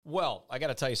Well, I got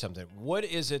to tell you something. What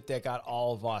is it that got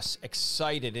all of us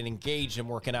excited and engaged in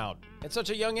working out at such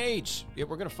a young age? Yeah,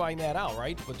 we're going to find that out,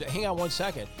 right? But hang on 1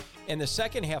 second. In the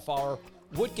second half hour,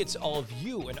 what gets all of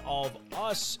you and all of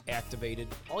us activated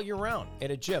all year round at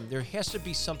a gym? There has to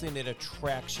be something that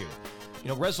attracts you. You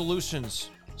know, resolutions,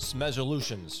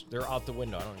 they're out the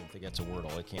window. I don't even think that's a word.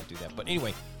 I can't do that. But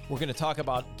anyway, we're going to talk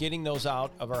about getting those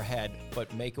out of our head,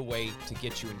 but make a way to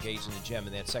get you engaged in the gym.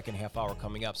 In that second half hour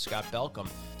coming up, Scott Balkcum,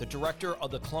 the director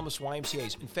of the Columbus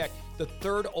YMCAs. In fact, the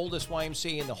third oldest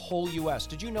YMCA in the whole U.S.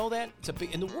 Did you know that? It's a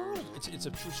big in the world. It's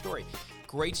a true story.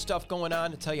 Great stuff going on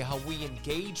to tell you how we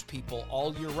engage people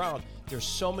all year round. There's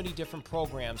so many different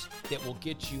programs that will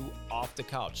get you off the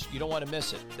couch. You don't want to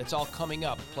miss it. That's all coming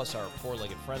up, plus our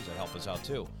four-legged friends that help us out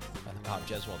too on the Bob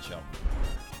Jeswald Show.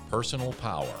 Personal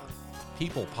power,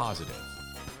 people positive,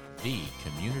 the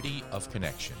community of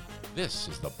connection. This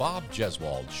is the Bob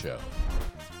Jeswald Show.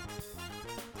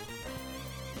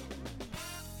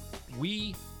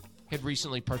 We had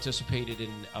recently participated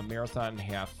in a marathon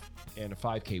half and a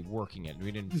 5K working it.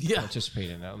 We didn't participate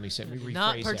in that. Let me rephrase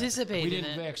Not participate that. We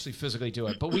didn't actually physically do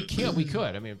it, but we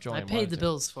could. I mean, if Joanne I paid the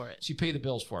bills for it. She paid the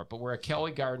bills for it. But we're at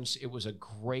Kelly Gardens. It was a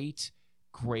great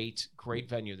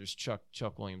venue. There's Chuck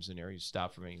Williams in there. He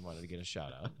stopped for me. He wanted to get a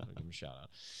shout out. I'll give him a shout out.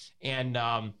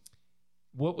 And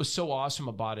what was so awesome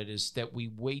about it is that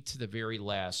we wait to the very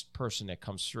last person that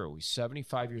comes through. He's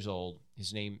 75 years old.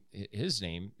 His name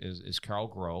is Carl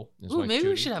Groh. Ooh, maybe Judy.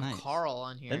 We should have Carl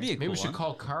on here. That'd be a Maybe cool we should one.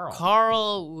 call Carl.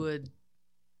 Carl would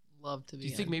love to be. Do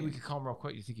you think on maybe we here. could call him real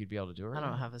quick? You think you'd be able to do it? I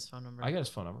don't have his phone number. I got his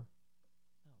phone number.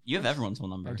 You have everyone's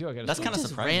phone number. I do. I got his That's phone kind of Just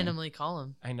surprising. randomly call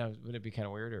him. I know. Would it be kind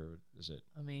of weird, or is it?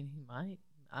 I mean, he might.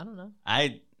 I don't know.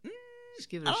 Just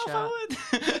give it I a don't shot. know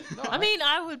if I would. No, I mean,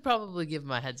 I would probably give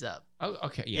him a heads up. Oh,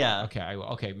 okay. Yeah. Yeah. Okay. I will.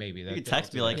 Okay. Maybe You that. could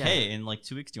text me like, Yeah. hey, in like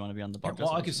 2 weeks, do you want to be on the Yeah, podcast?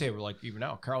 well, I could say we're like even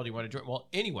now. Carl, do you want to join? Well,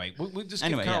 anyway, we'll just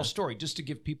give Anyway, Carl's yeah. story just to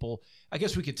give people. I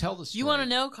guess we could tell the story. You want to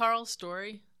know Carl's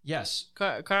story? Yes.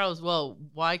 Carl's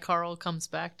why Carl comes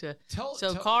back to. Tell.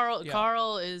 Carl yeah.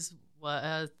 Carl is what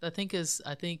I think his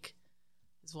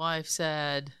wife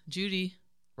said Judy.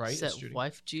 Right. Said, it's Judy.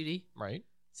 Wife Judy Right.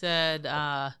 said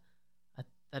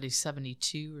that he's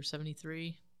 72 or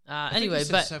 73. I think Anyway, he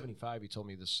said but 75. He told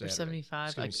me this or Saturday.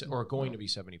 75 or going to be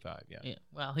 75. Yeah. yeah.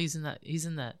 Well, he's in that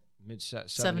Mid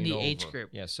 70 and age over. group.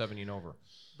 Yeah, 70 and over.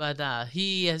 But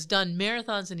he has done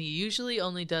marathons, and he usually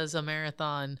only does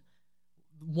one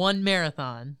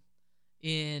marathon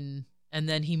and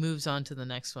then he moves on to the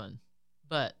next one.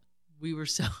 But we were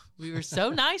so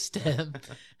nice to him,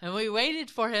 and we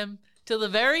waited for him till the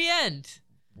very end.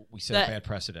 We set a bad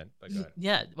precedent. But go ahead.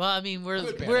 Yeah, well, I mean,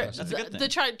 Good bad we're precedent. That's a good the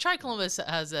Tri Columbus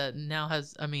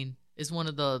is one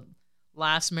of the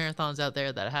last marathons out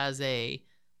there that has a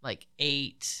like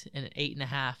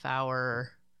 8.5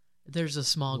 hour. There's a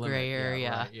small Limit. gray Yeah,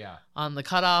 area right, yeah. on the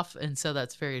cutoff, and so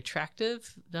that's very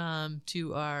attractive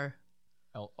to our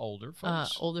Older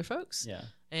folks. older folks. Yeah.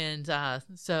 And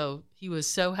so he was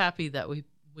so happy that we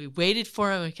waited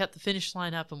for him. We kept the finish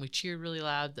line up, and we cheered really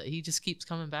loud. That he just keeps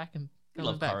coming back and coming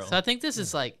love back. Carl. So I think this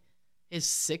is like his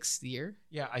 6th year.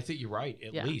 Yeah, I think you're right.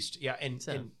 At Yeah. least. Yeah, and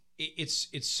So- it's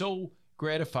so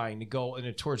gratifying to go and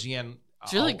then towards the end.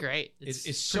 It's really great. It's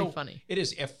pretty so funny. It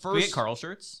is. At Do first, we get Carl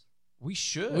shirts? we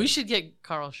should. We should get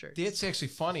Carl shirts. That's actually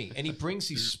funny. And he brings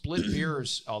these split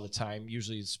beers all the time.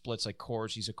 Usually it splits like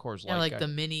Coors. He's a Coors Light Yeah, like guy. the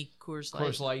mini Coors Light.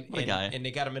 Coors Light. What a And, guy. and they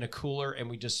got them in a cooler, and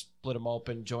we just split them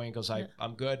open. Joanne goes,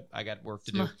 I'm good. I got work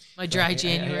to It's do. my dry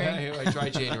January. Yeah, dry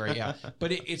January, yeah.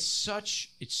 But it's such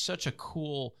a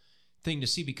cool thing to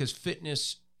see because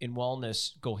fitness and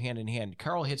wellness go hand in hand.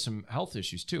 Carl had some health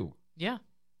issues too. Yeah.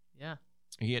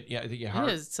 He had, I think he had He heart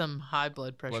has some high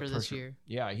blood pressure this year.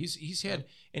 Yeah, he's had,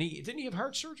 and didn't he have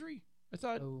heart surgery? I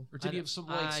thought, Oh, or did he have some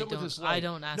with his leg? I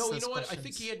don't ask No, those you know what? I questions.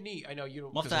 think he had knee. I know you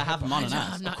don't. We'll have 'cause to I have him on and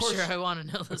I'm ask. not sure I want to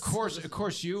know this. Of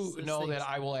course, you those know things. that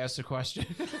I will ask the question.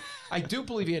 I do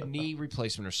believe he had knee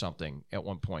replacement or something at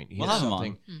one point. He We'll had have him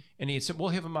something, on. and he had said, "We'll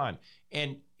have him on."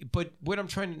 But what I'm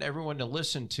trying everyone to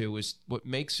listen to is what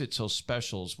makes it so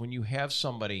special is when you have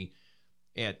somebody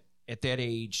at that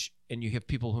age, and you have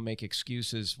people who make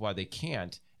excuses why they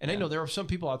can't. And I know there are some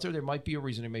people out there. There might be a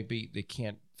reason they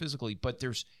can't physically, but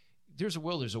there's a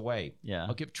will, there's a way. Yeah.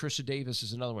 I'll give Trisha Davis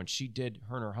is another one. She did,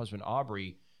 her and her husband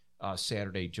Aubrey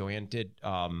Saturday. Joanne did.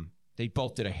 They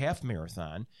both did a half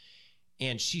marathon,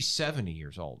 and she's 70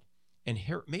 years old. And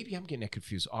maybe I'm getting that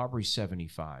confused. Aubrey's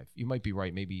 75. You might be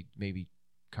right. Maybe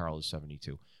Carl is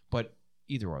 72. But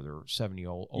either or, they're 70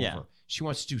 over. Yeah. She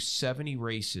wants to do 70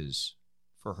 races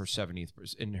for her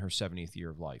 70th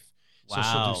year of life. So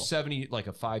she'll Wow. do 70, like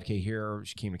a 5K here.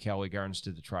 She came to Callaway Gardens,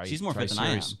 did the tri. She's more fit than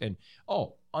I am. And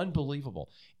unbelievable.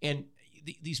 And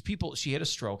these people, she had a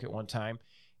stroke at one time,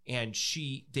 and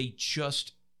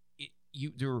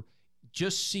they're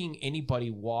just seeing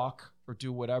anybody walk or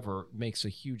do whatever makes a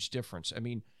huge difference. I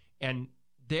mean, and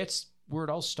that's where it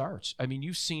all starts. I mean,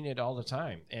 you've seen it all the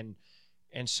time.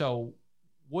 And so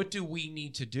what do we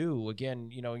need to do? Again,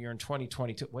 you're in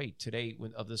 2022. Wait, today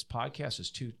of this podcast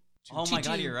is Oh my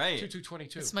God, you're right.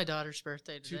 2222. It's my daughter's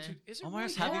birthday today. Is it Oh my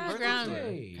really? gosh, happy Yeah, birthday.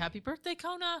 ground. Happy birthday,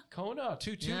 Kona. Kona,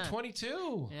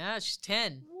 2222. Yeah, she's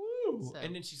 10. Woo. So,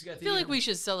 And then she's got I feel like we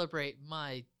should celebrate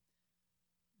my,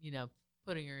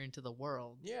 putting her into the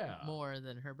world more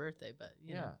than her birthday. But,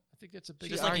 you know, I think that's a big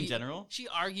Just like in general? she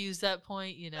argues that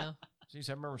point, Jeez,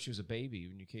 I remember when she was a baby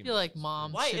when you came. I feel like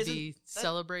mom Why should isn't be that-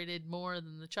 celebrated more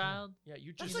than the child. Yeah,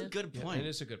 you That's just. a good Yeah, point. it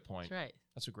is a good point. That's right.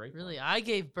 That's a great Really, point. I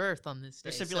gave birth on this day.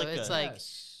 There should be so like it's a- like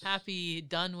Yes. happy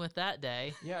done with that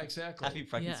day. Yeah, exactly. Happy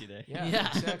pregnancy day. Yeah, Yeah.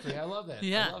 exactly. I love that.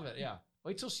 Yeah. I love it. Yeah.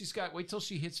 Wait till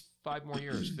she hits 5 more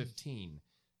years, 15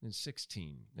 and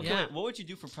 16. Okay, Yeah. wait, what would you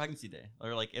do for pregnancy day?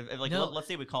 Or like, if like, No. let's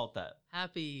say we call it that.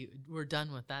 Happy we're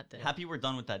done with that day. Happy we're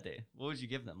done with that day. What would you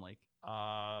give them? Like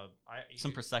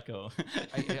some prosecco.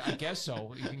 I guess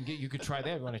so. You could try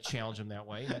that. You want to challenge them that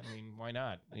way? I mean, why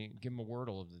not? Give them a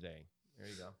wordle of the day. There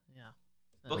you go. Yeah.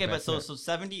 Okay, back but so there. so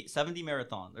 70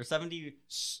 marathon or 70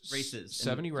 races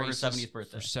 70 for her races 70th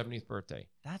birthday. For 70th birthday.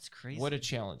 That's crazy. What a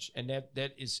challenge. And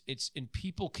and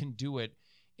people can do it.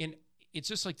 And it's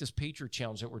just like this Patriot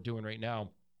Challenge that we're doing right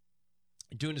now.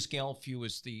 Doing this Gallon Few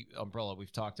is the umbrella.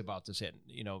 We've talked about this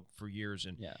for years.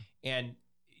 And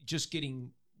just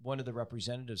getting one of the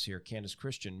representatives here, Candace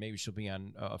Christian, maybe she'll be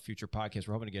on a future podcast.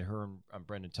 We're hoping to get her and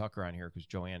Brendan Tucker on here because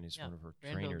Joanne is one of her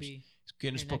Brand will trainers. be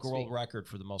Guinness here Book of next World week. Record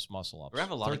for the most muscle ups. We're gonna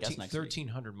have a lot of guests next week.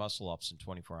 1,300 muscle ups in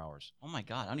 24 hours. Oh my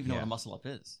God, I don't even know what a muscle up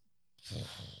is.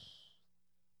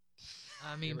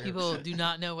 I mean, Here. people do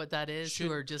not know what that is Chin-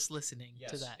 who are just listening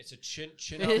Yes, to that. it's a chin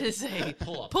It up. is a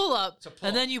pull up. pull up, It's a pull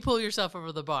and up. then you pull yourself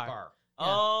over the bar. Bar. Yeah.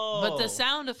 Oh, But the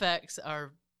sound effects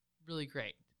are really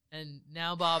great. And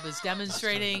now Bob is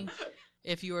demonstrating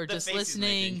if you are The just face he's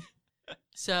listening. making.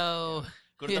 So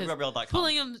Go to he is www.com.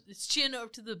 pulling his chin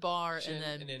up to the bar Chin and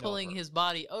then and then pulling over. his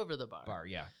body over the bar. Bar,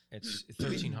 yeah. It's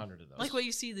 1,300 of those. Like what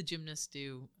you see the gymnasts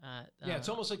do. Yeah, it's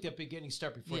almost like that beginning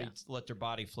start before yeah. they let their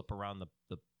body flip around the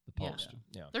Yeah. post.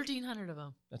 Yeah. 1,300 of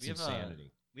them. That's We have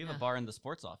insanity. We have Yeah. a bar in the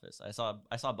sports office. I saw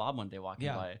Bob one day walking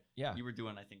Yeah. by. Yeah. You were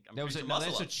doing, I think. I'm That was pretty a, sure no, that's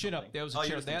a muscle-ups or chin up. something. That was Oh, a you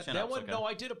chin were up. doing That chin-ups, one, okay. no,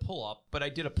 I did a pull up, but I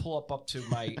did a pull up to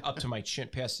my my chin,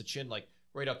 past the chin, like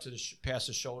right up to the past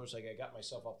the shoulders. Like I got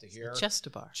myself up to here. Chest to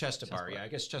bar. Chest to bar. bar. Yeah, I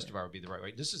guess chest to bar would be the right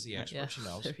way. This is the expert. Yeah. She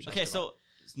knows. There we Chest Okay, to bar. so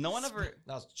no one ever.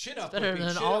 now chin up. Better would be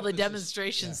than chin all up the is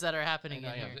demonstrations that are I happening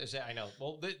know, in here. I know.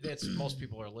 Well, that's most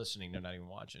people are listening. They're not even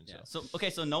watching. So. Yeah. So okay,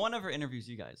 so no one ever interviews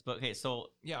you guys. But okay, so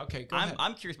Yeah. Okay. Go ahead.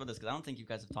 I'm curious about this because I don't think you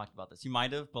guys have talked about this. You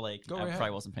might have, but like Go I ahead.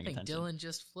 probably wasn't I paying think attention. Dylan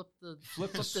just flipped the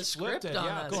Flipped the flipped script it. on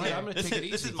Yeah, us. go ahead. here. I'm gonna take it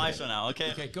easy. This is my today. show now.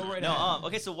 Okay. Okay. Go right No, ahead.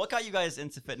 okay. So what got you guys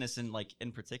into fitness in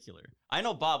particular? I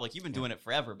know Bob, like you've been doing it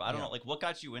forever, but I don't Yeah. know, like what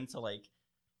got you into like.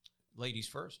 Ladies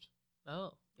first.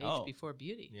 Oh, age Oh. before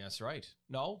beauty. Yeah, that's right.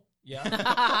 No. Yeah.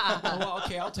 Oh, well,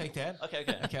 okay, I'll take that. Okay.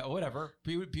 Okay, whatever.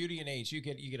 Beauty and age, you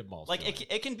get them both. Like really.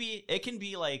 it can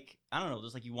be like I don't know,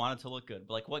 just like you wanted to look good,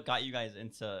 but like what got you guys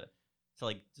into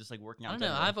like just like working out? I in don't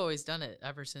know. general? I've always done it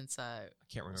ever since I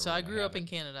can't remember. So I when grew up had in it.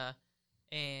 Canada,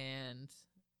 and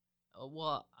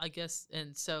well, I guess,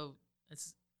 and so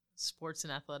it's sports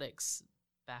and athletics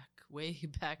way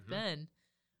back Mhm. then,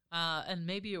 and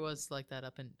maybe it was like that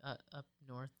up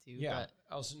north too. Yeah,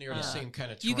 I was near the uh, same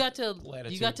kind of. You got to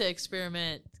latitude.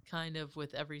 experiment kind of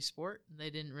with every sport. They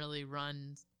didn't really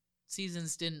run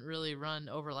seasons, didn't really run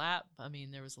overlap. I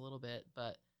mean, there was a little bit,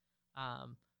 but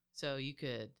so you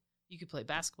could play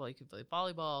basketball, you could play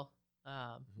volleyball.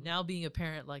 Now being a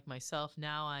parent like myself,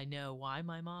 now I know why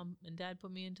my mom and dad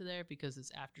put me into there because it's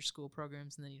after school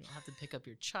programs, and then you don't have to pick up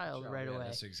your child right yeah, away.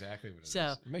 That's exactly what it is.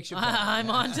 So, It makes you better. I'm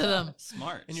onto them.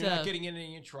 Smart. and you're not So- getting in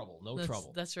any trouble. No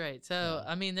trouble. That's right. So,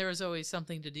 Yeah. I mean, there was always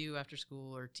something to do after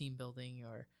school or team building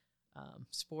or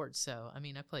sports. So, I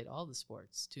mean, I played all the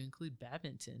sports to include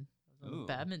badminton. I was on Ooh. the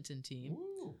badminton team.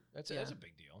 Ooh, that's Yeah. a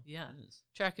big deal. Yeah. It is.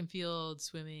 Track and field,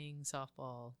 swimming,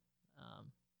 softball.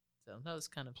 So that was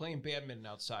kind of Playing badminton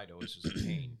outside always was a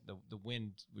pain. The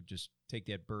wind would just take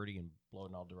that birdie and blow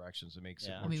in all directions. It makes it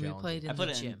Yeah. more I mean, we challenging. played in I put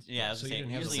the it in. gym. Yeah, I was So you saying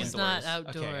didn't have This usually is indoors. not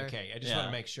outdoor. Okay. I just Yeah. want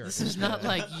to make sure. This is not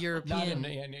like Not European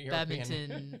in European.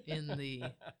 badminton in the How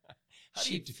do you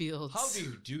sheep do- fields. How do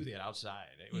you do that outside?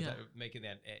 Yeah. Making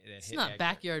that It's hit not accurate?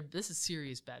 backyard. This is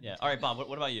serious Yeah. badminton. All right, Bob.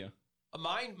 What about you?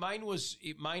 Mine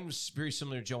was very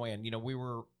similar to Joanne. You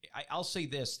know, I'll say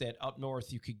this, that up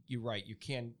north you're right. You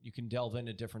can delve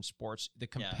into different sports. The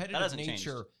competitive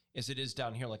nature as it is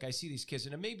down here. Like I see these kids,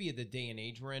 and it may be the day and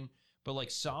age we're in, but like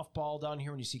softball down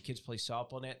here, when you see kids play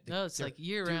softball, it's like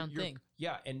year-round thing.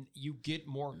 Yeah, and you get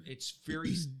more. It's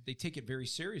very. They take it very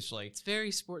seriously. It's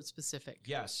very sport specific.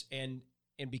 Yes, and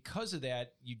because of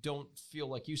that, you don't feel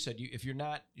like you said. If you're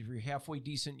halfway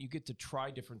decent, you get to try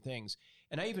different things.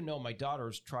 And I even know my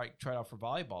daughter's tried out for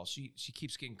volleyball. She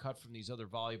keeps getting cut from these other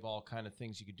volleyball kind of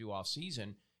things you could do off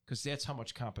season because that's how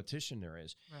much competition there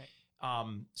is. Right.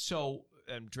 So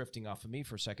I'm drifting off of me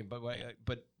for a second,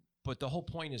 but the whole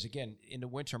point is, again, in the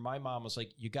winter, my mom was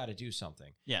like, you got to do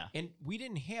something. Yeah. And we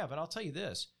didn't have, and I'll tell you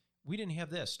this, we didn't have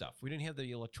this stuff. We didn't have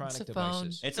the electronic Phone.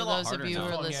 devices. It's For a lot those harder of you now.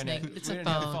 who are listening, it's we a didn't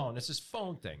have a phone. phone. It's this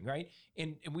phone thing, right?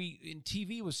 And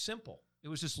TV was simple. It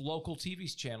was just local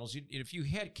TV channels. If you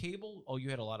had cable,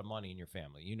 you had a lot of money in your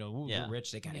family. You know, they're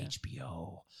rich. They got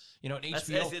HBO. You know, and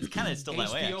HBO. It's kind of still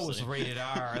that way. HBO was rated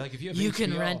R. Like if you have You HBO,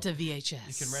 can rent a VHS.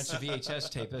 you can rent a VHS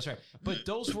tape. That's right. But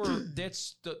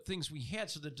that's the things we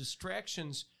had. So the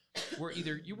distractions were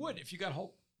either if you got home,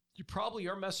 you probably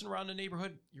are messing around the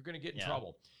neighborhood. You're going to get in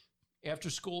trouble.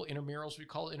 After school intramurals, we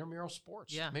call it intramural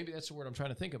sports. Yeah. Maybe that's the word I'm trying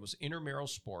to think of. Was intramural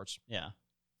sports. Yeah.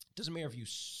 Doesn't matter if you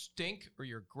stink or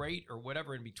you're great or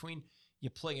whatever in between. You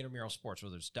play intramural sports,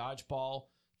 whether it's dodgeball,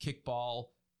 kickball,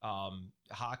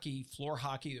 hockey, floor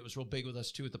hockey. That was real big with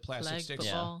us too at the plastic sticks.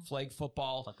 Flag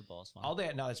football. Flag football is fun. All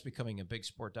that now it's becoming a big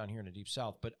sport down here in the Deep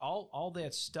South. But all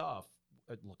that stuff,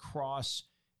 lacrosse.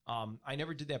 I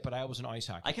never did that, but I was an ice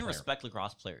hockey I can player. respect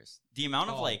lacrosse players. The amount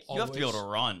of you have to be able to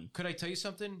run. Could I tell you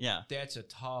something? Yeah. That's a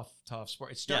tough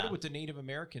sport. It started with the Native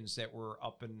Americans that were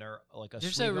up in there, like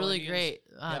There's a really great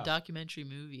documentary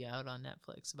movie out on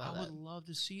Netflix about that. I would love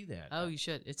to see that. Oh, you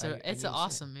should. It's an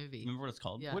awesome movie. Remember what it's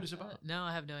called? Yeah. What is it about? No,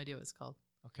 I have no idea what it's called.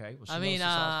 Okay. Well, I mean,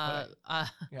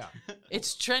 yeah.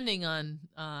 it's trending on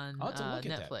I'll have to look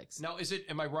at Netflix. That. Now,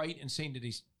 am I right in saying that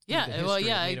he's Yeah, well,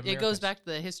 yeah, it goes back to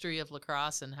the history of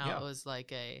lacrosse and how it was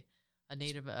like a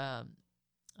native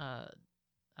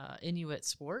Inuit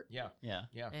sport. Yeah.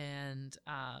 And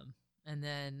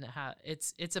then how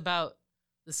it's about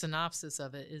the synopsis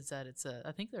of it is that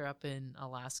I think they're up in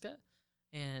Alaska,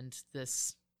 and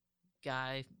this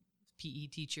guy, PE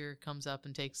teacher, comes up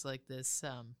and takes like this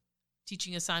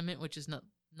teaching assignment, which is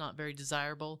not very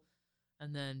desirable,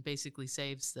 and then basically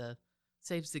saves the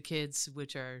kids,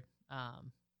 which are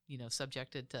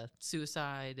subjected to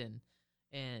suicide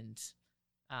and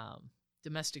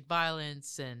domestic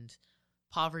violence and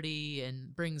poverty,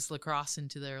 and brings lacrosse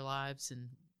into their lives and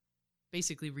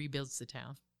basically rebuilds the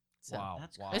town. So wow.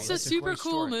 It's That's a super great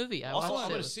cool story. movie. I want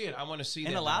watched to see it. I want to see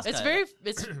In that. Alaska.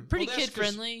 It's pretty that's kid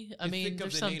friendly. I mean,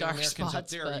 there's some dark spots. Up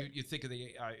there, but you think of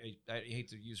I hate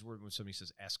to use the word when somebody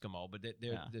says Eskimo, but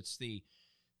that's the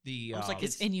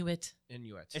it's Inuit.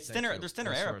 Inuits. It's thinner. There's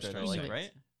thinner air up there, though, right?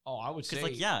 Oh, I would say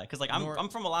because I'm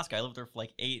from Alaska. I lived there for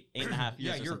like eight and a half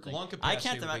years. Yeah, your something. lung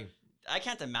capacity. I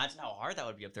can't imagine how hard that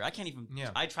would be up there. I can't even. Yeah.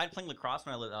 I tried playing lacrosse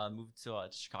when I moved to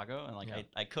Chicago, and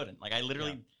I couldn't. Like I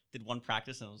literally did one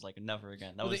practice and it was like never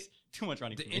again. That was too much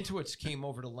running. The Inuits came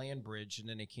over to Landbridge, and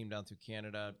then they came down through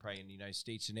Canada, probably in the United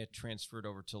States, and it transferred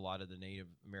over to a lot of the Native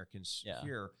Americans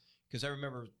here. Because I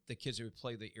remember the kids that would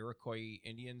play the Iroquois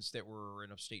Indians that were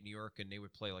in upstate New York, and they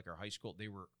would play like our high school. They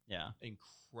were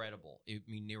incredible.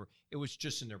 It was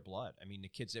just in their blood. I mean, the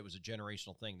kids, that was a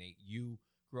generational thing. You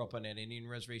grew up on that Indian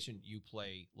reservation, you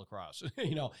play lacrosse,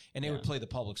 and they would play the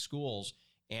public schools,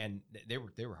 and they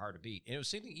were hard to beat. And it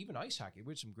was the same thing, even ice hockey.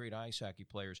 We had some great ice hockey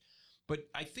players. But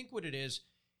I think what it is,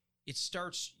 it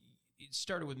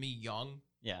started with me young.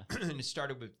 Yeah. And it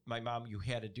started with my mom. You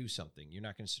had to do something. You're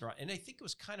not going to sit around. And I think it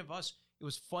was kind of us. It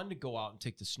was fun to go out and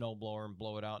take the snowblower and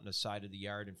blow it out on the side of the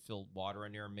yard and fill water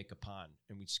in there and make a pond.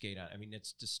 And we'd skate on. I mean,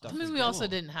 it's just stuff. I mean, we also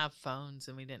didn't have phones,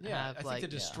 and we didn't have I think the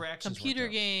distractions computer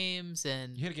games,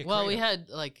 and you had to get we creative. had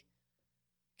like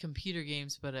computer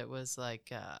games, but it was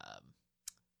like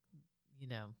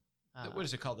what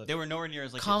is it called? They were nowhere near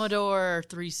as like Commodore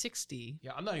 360.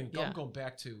 Yeah, I'm not even. I'm going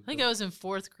back to. I think I was in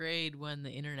 4th grade when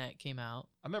the internet came out.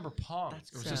 I remember Pong.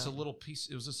 It was just a little piece.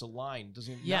 It was just a line.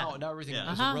 Now everything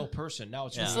is a real person. Now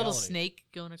it's this little snake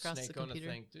going across the computer.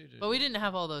 Thing. But we didn't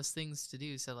have all those things to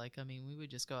do. So we would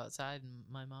just go outside, and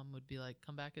my mom would be like,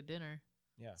 "Come back at dinner."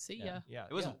 Yeah. See ya. Yeah.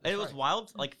 It was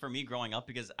wild, like for me growing up,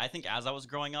 because I think as I was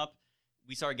growing up,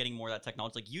 we started getting more of that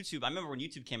technology. Like YouTube. I remember when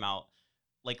YouTube came out.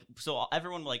 Like, so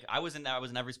everyone, I was in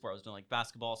every sport. I was doing like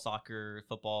basketball, soccer,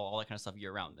 football, all that kind of stuff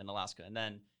year round in Alaska. And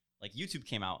then like YouTube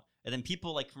came out, and then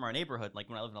people like from our neighborhood, like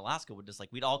when I lived in Alaska, would just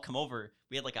like we'd all come over.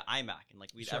 We had like an iMac, and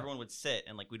like everyone would sit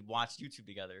and like we'd watch YouTube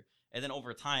together. And then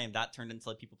over time, that turned into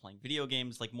like people playing video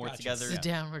games like more together. It's a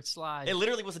downward slide. It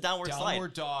literally was a downward slide.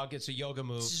 Downward dog. It's a yoga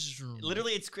move.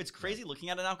 Literally, it's crazy looking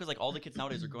at it now because like all the kids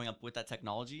nowadays are growing up with that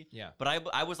technology. Yeah. But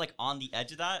I was like on the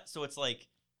edge of that, so it's like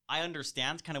I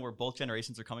understand kind of where both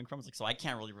generations are coming from. It's like so I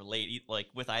can't really relate like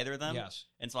with either of them. Yes.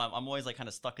 And so I'm always like kind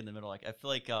of stuck in the middle. Like I feel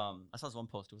like I saw this one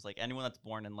post. It was like anyone that's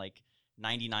born in like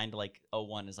 99 to like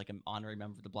 01 is like an honorary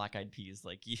member of the Black Eyed Peas.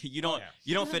 Like you don't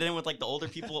fit in with like the older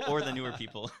people or the newer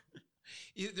people.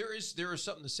 There is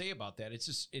something to say about that.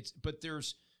 But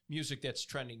there's music that's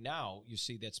trending now. You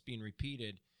see that's being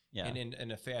repeated, and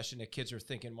in a fashion that kids are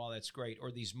thinking, "Wow, that's great."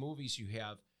 Or these movies you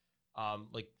have,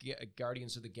 like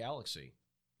Guardians of the Galaxy.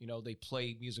 You know, they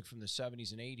play music from the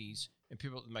 70s and 80s, and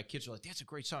my kids are like, "That's a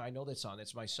great song. I know that song.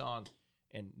 That's my song."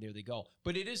 And there they go.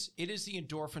 But it is the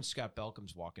endorphin. Scott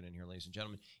Balkcum's walking in here, ladies and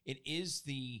gentlemen. It is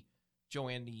the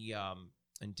Joanne,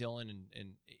 and Dylan,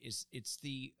 and it's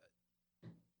the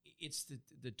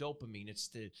dopamine. It's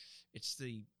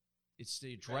the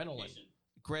adrenaline.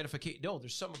 Gratification. No,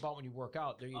 there's something about when you work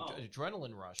out. The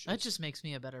adrenaline rush. That just makes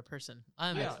me a better person.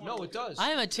 It does.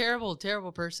 I am a terrible,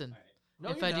 terrible person. No,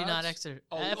 if I do not exercise,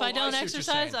 I don't see what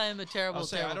exercise, you're I am a terrible,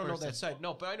 saying. terrible I don't person. know that side.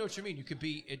 No, but I know what you mean.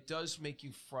 It does make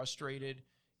you frustrated.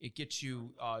 It gets you.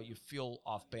 You feel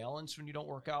off balance when you don't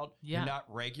work out. Yeah. You're not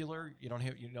regular. You don't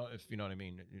have. If you know what I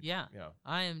mean. Yeah.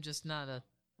 I am just not a.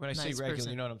 When I say nice regular,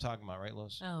 person. you know what I'm talking about, right,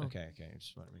 Lewis? Oh. Okay. I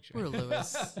just want to make sure. Poor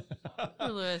Lewis. Poor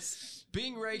Lewis.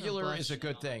 Being regular blush. is a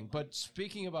good thing, but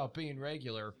speaking about being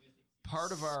regular,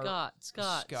 part of our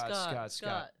Scott.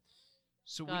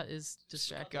 So Scott is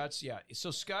distracted.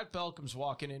 So Scott Balkcum's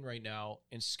walking in right now,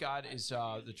 and Scott is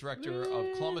the director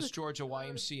of Columbus, Georgia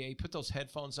YMCA. Put those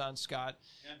headphones on, Scott,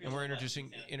 and we're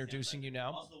introducing you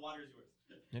now. Also, the water is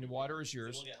yours. And the water is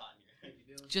yours. We'll get hot in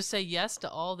here. Just say yes to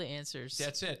all the answers.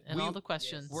 That's it. And all the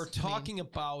questions. We're talking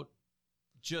about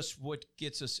just what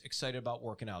gets us excited about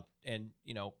working out. And,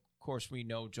 of course, we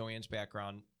know Joanne's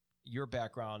background. Your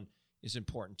background is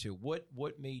important, too.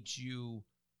 What made you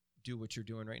do what you're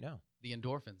doing right now? The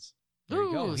endorphins. There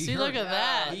you go. Ooh, He see, heard look at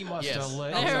that. He must Yes. have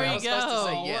lit. There we I was supposed to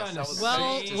say yes. We're on I was the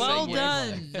Well- same well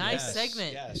wavelength. done. Nice Yes,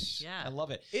 segment. Yes. Yeah. I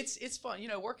love it. It's fun.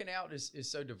 Working out is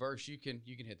so diverse. You can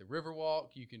hit the river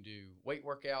walk. You can do weight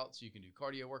workouts. You can do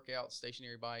cardio workouts,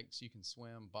 stationary bikes. You can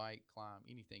swim, bike, climb,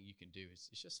 anything you can do. It's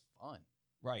just fun.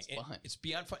 Right. It's fun. It's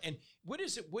beyond fun. And what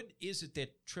is it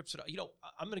that trips it up?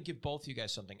 I'm going to give both of you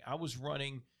guys something. I was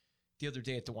running the other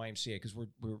day at the YMCA because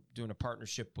we're doing a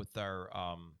partnership with our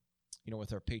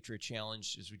with our Patriot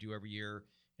Challenge, as we do every year,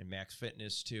 and Max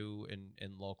Fitness too,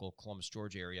 in local Columbus,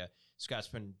 Georgia area. Scott's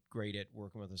been great at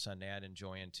working with us on that, and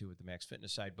Joanne too with the Max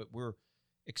Fitness side. But we're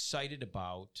excited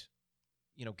about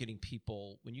getting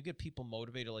people. When you get people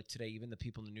motivated, like today, even the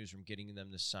people in the newsroom, getting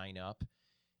them to sign up.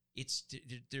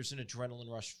 There's an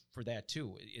adrenaline rush for that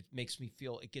too. It makes me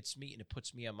feel, it gets me and it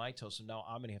puts me on my toes. So now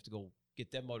I'm going to have to go get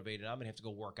them motivated. I'm going to have to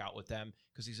go work out with them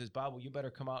because he says, Bob, well, you better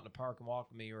come out in the park and walk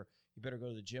with me, or you better go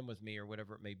to the gym with me, or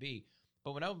whatever it may be.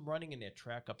 But when I'm running in that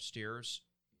track upstairs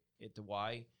at the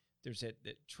Y, there's that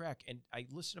track, and I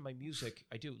listen to my music.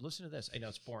 I do. Listen to this. I know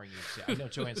it's boring. I know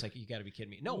Joanne's like, you got to be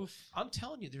kidding me. No, I'm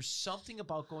telling you, there's something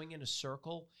about going in a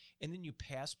circle and then you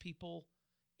pass people,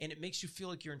 and it makes you feel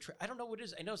like you're in I don't know what it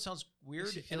is. I know it sounds weird.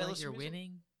 Makes you feel and I like listen you're to music.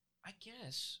 winning. I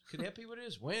guess. Could that be what it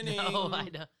is? Winning. No, I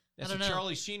don't. That's I don't what know.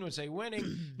 Charlie Sheen would say,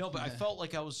 winning. No, but I felt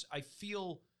like I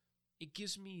feel it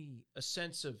gives me a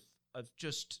sense of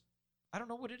just, I don't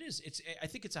know what it is. I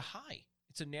think it's a high.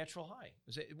 It's a natural high.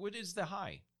 What is the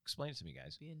high? Explain it to me,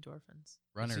 guys. The endorphins.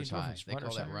 Runner's high. endorphins. They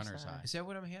call that Runner's runner's high. high. Is that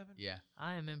what I'm having? Yeah.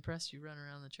 I am impressed you run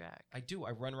around the track. I do.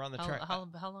 I run around the track. How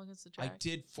long is the track? I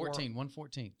did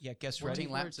 114. Yeah, guess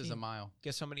 14 what? laps is a mile.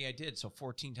 Guess how many I did? So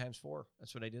 14 times 4.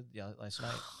 That's what I did last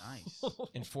night. Nice.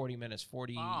 In 40 minutes.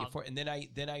 40. Wow. And then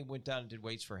I went down and did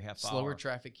weights for a half hour. Slower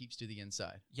traffic keeps to the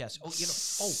inside. Yes.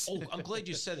 Oh, I'm glad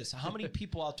you said this. How many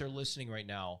people out there listening right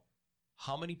now?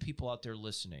 How many people out there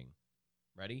listening?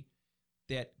 Ready?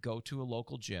 That go to a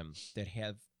local gym that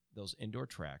have those indoor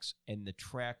tracks, and the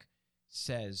track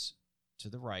says to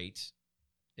the right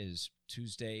is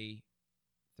Tuesday,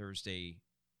 Thursday.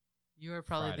 You are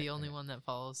probably Friday, the only yeah. one that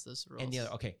follows this rule. And the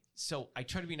other, okay, so I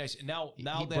try to be nice. Now He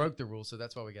that broke the rule, so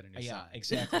that's why we got a new yeah, sign.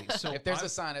 exactly. So If there's I'm- a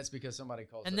sign, it's because somebody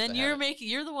calls. And us then to you're have it.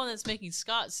 you're the one that's making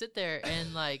Scott sit there and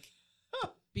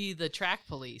be the track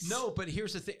police. no, but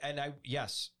here's the thing, and I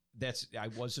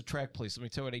was a track police. Let me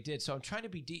tell you what I did. So I'm trying to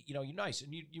be, you're nice,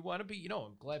 and you want to be,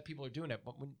 I'm glad people are doing it.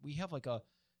 But when we have like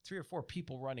 3 or 4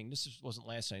 people running, wasn't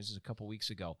last night. This is a couple weeks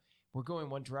ago. we're going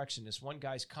one direction. This one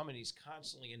guy's coming. He's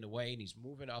constantly in the way, and he's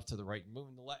moving off to the right,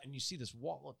 moving to the left. And you see this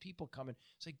wall of people coming.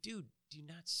 It's like, dude, do you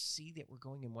not see that we're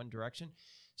going in one direction?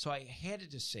 So I had to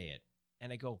just say it.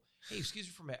 And I go, hey, excuse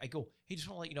me for a minute. I go, hey, just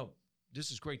want to let you know,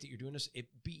 this is great that you're doing this. It'd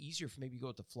be easier for maybe you go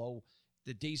with the flow.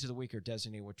 The days of the week are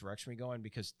designated what direction we go in,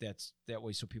 because that's that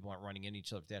way so people aren't running into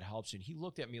each other. If that helps you. And he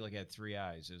looked at me like I had three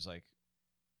eyes. It was like,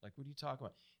 what are you talking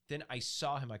about? Then I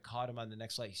saw him. I caught him on the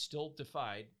next light. He still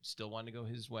defied, still wanted to go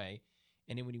his way.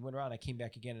 And then when he went around, I came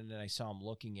back again, and then I saw him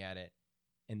looking at it,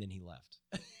 and then he left.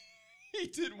 He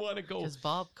didn't want to go. Because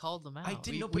Bob called them out. I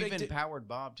didn't know, but We've empowered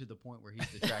Bob to the point where he's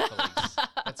the track police.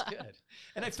 That's good.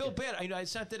 And I feel bad. I know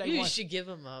it's not that I You want. should give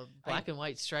him a black and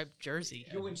white striped jersey.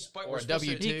 You inspire Or a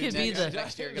W-2. He could be the-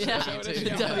 next year, yeah, W-2. the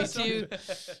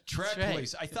W2. Track Right.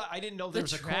 police. I thought I didn't know The there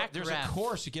was a track there's rep. a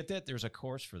course. You get that? There's a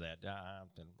course for that. Of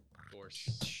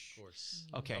course.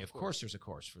 Okay, of course there's a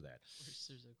course for that.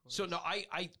 There's a So no,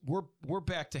 we're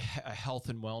back to health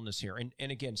and wellness here,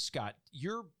 and again, Scott,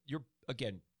 your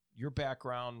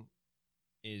background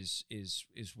is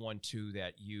one too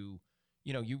that you'll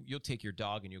take your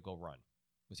dog and you'll go run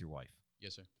with your wife.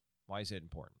 Yes, sir. Why is that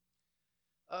important?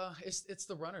 It's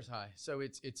the runner's high. So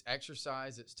it's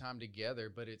exercise, it's time together,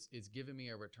 but it's giving me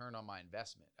a return on my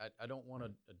investment. I don't want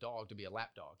a dog to be a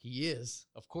lap dog. He is,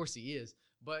 of course he is,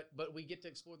 but we get to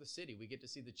explore the city. We get to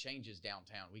see the changes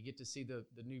downtown. We get to see the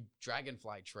new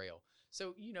Dragonfly Trail.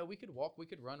 So we could walk, we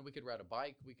could run, we could ride a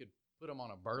bike, we could put him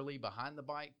on a burley behind the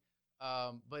bike.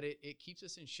 But it keeps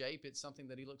us in shape. It's something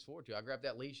that he looks forward to. I grab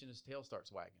that leash and his tail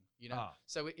starts wagging.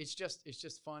 So it's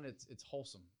just fun. It's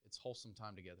wholesome. It's wholesome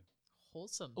time together.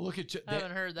 wholesome. Look at you. I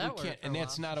haven't heard that word. And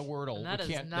that's not a wordle. And that We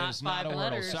is can't. not That is not a 5 wordle.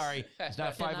 letters. Sorry, it's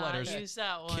not 5 Cannot letters. use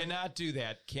that one. Cannot do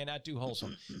that. Cannot do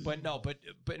wholesome. But no. But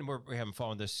we're having fun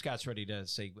with this. Scott's ready to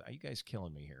say, "Are you guys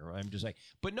killing me here?" I'm just like,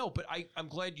 but no. But I'm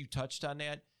glad you touched on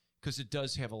that because it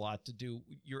does have a lot to do.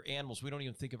 Your animals. We don't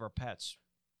even think of our pets.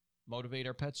 Motivate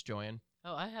our pets, Joanne.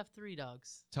 Oh, I have 3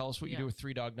 dogs. Tell us what you do with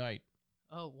 3 Dog Night.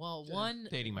 Oh well, one.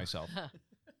 Dating myself.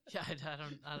 Yeah,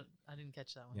 I didn't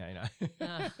catch that one. Yeah, I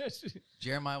know.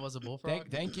 Jeremiah was a bullfrog.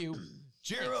 Thank you.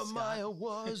 Jeremiah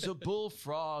was a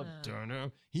bullfrog.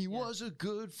 He was a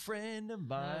good friend of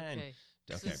mine. Okay.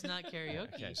 This is not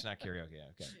karaoke. Okay, it's not karaoke.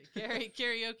 Okay.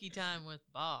 Karaoke time with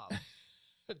Bob.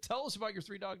 Tell us about your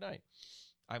 3 Dog Night.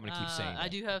 I'm going to keep saying that. I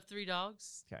do have 3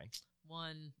 dogs. Okay.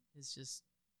 One is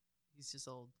he's just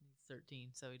old. He's 13,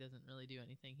 so he doesn't really do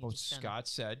anything. He Well, just Scott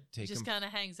said take him. just kind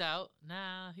of hangs out.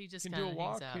 Nah, he just Can kind do of a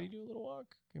walk? hangs out. Can you do a little walk?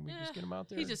 Can we just get him out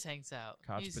there? He just hangs out.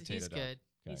 Couch he's potato dog. good.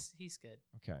 Okay. He's good.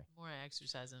 Okay. The more I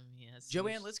exercise him, he has.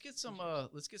 Joanne, let's get some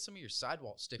of your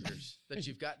sidewalk stickers that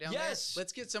you've got down Yes. there.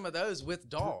 Let's get some of those with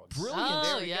dogs. Brilliant. Oh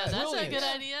There we yeah, go. that's Brilliant. a good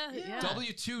idea. Yeah.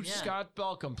 W2 Yeah. Scott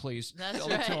Balkcum, please. That's Tell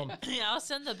it to right. him. Yeah, I'll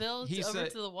send the bill He over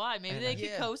said- to the Y. Maybe they could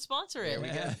Yeah. co-sponsor it. There we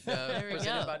go. There we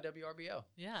Presented go. by WRBL.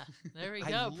 Yeah, there we I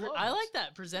go. love I it. like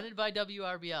that. Presented by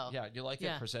WRBL. Yeah, you like that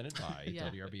Yeah. presented by Yeah.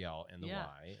 WRBL and the Yeah.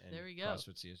 Y and There we go.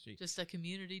 CrossFit CSG. Just a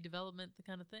community development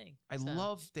kind of thing. I So,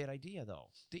 love that idea though.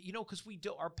 Because we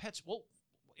do our pets. Well,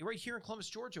 right here in Columbus,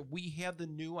 Georgia, we have the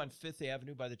new on 5th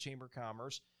Avenue by the Chamber of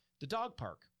Commerce, the dog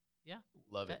park.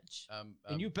 Love it. Fetch.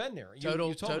 And you've been there. Total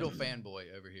you told me.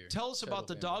 fanboy over here. Tell us about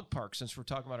the Total fanboy. dog park since we're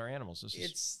talking about our animals. This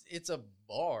is It's a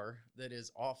bar that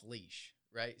is off leash,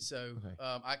 right? So Okay.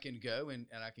 I can go and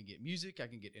I can get music, I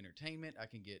can get entertainment, I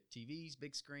can get TVs,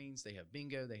 big screens. They have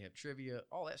bingo, they have trivia,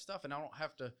 all that stuff, and I don't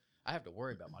have to. I have to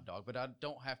worry about my dog, but I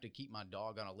don't have to keep my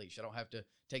dog on a leash. I don't have to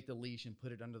take the leash and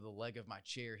put it under the leg of my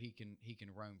chair. He can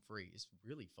roam free. It's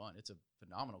really fun. It's a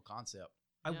phenomenal concept.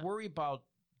 I Yeah. worry about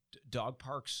dog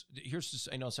parks. Here's this.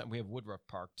 I know something. We have Woodruff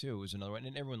Park too. Is another one.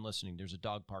 And everyone listening, there's a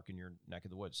dog park in your neck of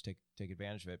the woods. Take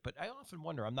advantage of it. But I often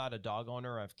wonder. I'm not a dog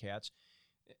owner. I have cats.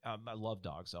 I love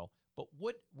dogs though. But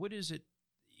what is it?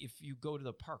 If you go to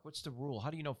the park, what's the rule? How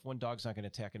do you know if one dog's not going to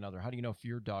attack another? How do you know if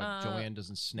your dog Joanne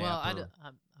doesn't snap? Well, or,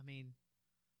 I mean,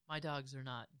 my dogs are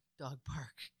not dog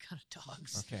park kind of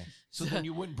dogs. okay. So then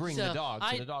you wouldn't bring the dog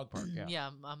to the dog park.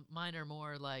 Yeah. Mine are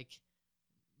more like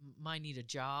mine need a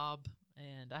job,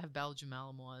 and I have Belgian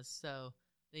Malinois, so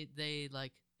they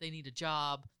need a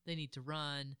job, they need to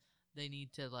run, they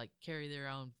need to like carry their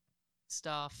own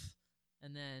stuff,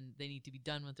 and then they need to be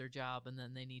done with their job, and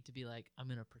then they need to be like, I'm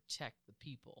gonna protect the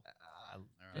people. right.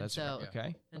 That's so-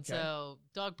 okay. And okay. so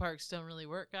dog parks don't really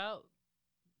work out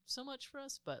so much for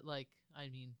us, but like I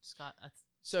mean, Scott.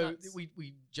 So Scott's-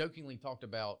 we jokingly talked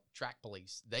about track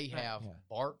police. They Right. have Yeah.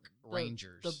 bark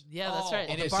rangers. That's right.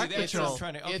 Oh, And the it's- bark that's what patrol. I'm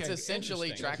trying to- It's okay, essentially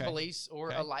interesting. track Okay. police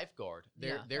or Okay. a lifeguard.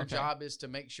 Their Yeah. their Okay. job is to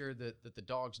make sure that the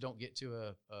dogs don't get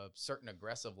to a certain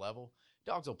aggressive level.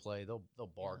 Dogs will play. They'll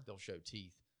bark. Yeah. They'll show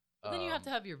teeth. But then you have to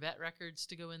have your vet records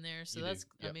to go in there. So You do, that's,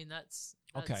 I yep. mean, that's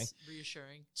Okay.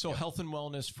 reassuring. So health and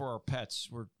wellness for our pets.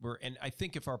 And I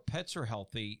think if our pets are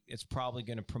healthy, it's probably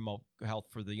going to promote health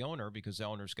for the owner because the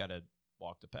owner's got to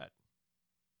walk the pet.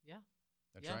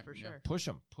 That's Yeah, right. for sure. Push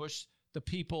them. Push the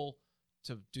people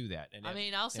to do that. And I that-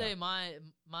 mean, I'll say yeah.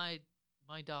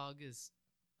 my dog is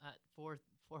at 4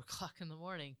 o'clock in the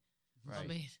morning. I Right.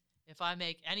 mean, if I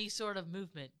make any sort of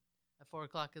movement at 4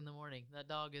 o'clock in the morning, that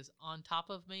dog is on top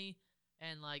of me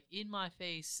and like in my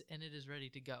face, and it is ready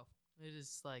to go. It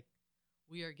is like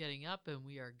we are getting up and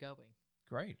we are going.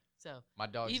 Great. So My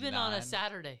dog's even 9. on a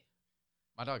Saturday,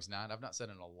 My dog's 9. I've not set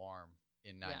an alarm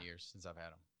in 9 Yeah. years since I've had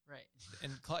him. right?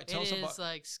 And tell It us is about.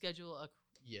 like schedule a.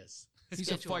 Yes. He's a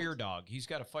scheduled. fire dog. He's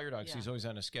got a fire dog, so Yeah. he's always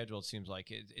on a schedule. It seems like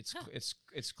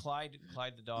it's Clyde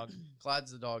the dog.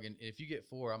 Clyde's the dog, and if you get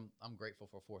 4, I'm grateful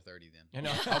for 4:30. Then I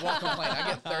know. I won't complain. I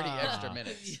get 30 extra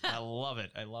minutes. I love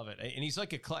it. I love it. And he's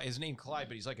like a Clyde. His name Clyde,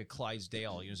 but he's like a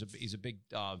Clydesdale. He's a big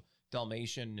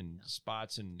Dalmatian and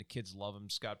spots, and the kids love him.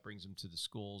 Scott brings him to the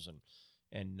schools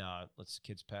and lets the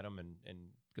kids pet him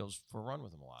and goes for a run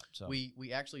with him a lot. So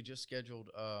We actually just scheduled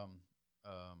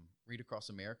Read Across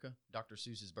America, Dr.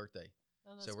 Seuss's birthday.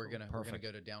 Oh, that's So we're cool. gonna Perfect.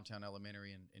 go to downtown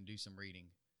elementary and do some reading.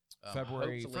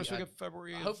 February hopefully first week I- of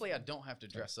February. Hopefully, I don't have to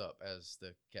dress up as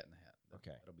the Cat in the Hat.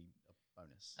 Okay. That'll be a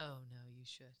bonus. Oh no, you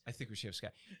should. I think we should have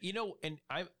Scott. And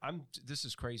I'm. This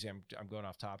is crazy. I'm going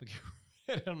off topic here.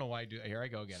 I don't know why I do. Here I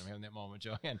go again. I'm having that moment,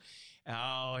 Joanne.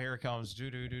 Oh, here it comes.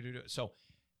 Do. So,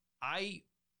 I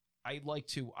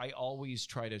always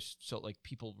try to, so like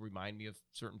people remind me of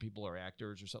certain people or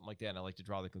actors or something like that, and I like to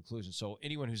draw the conclusion. So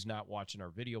anyone who's not watching our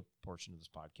video portion of this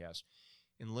podcast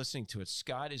and listening to it,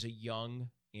 Scott is a young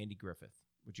Andy Griffith.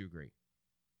 Would you agree?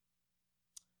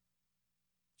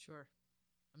 Sure.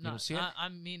 I'm You don't not. see it? I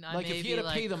mean, I Like, if may you had be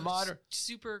to pay the modern-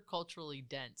 super culturally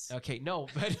dense, Okay, no,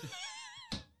 but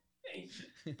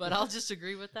but I'll just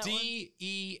agree with that one.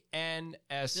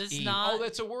 DENSE. It's not- Oh,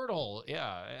 that's a word hole.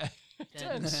 Yeah.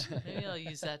 Dense. Maybe I'll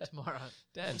use that tomorrow.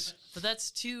 Dense. But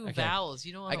that's 2 Okay. vowels.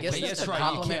 You don't want I to guess Okay, waste that's that's a right. You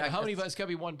compliment. can't, how many? It's got to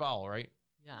be one vowel, right?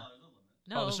 Yeah. Oh,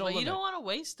 No, there's no but you limit. don't want to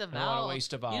waste a I don't vowel. want to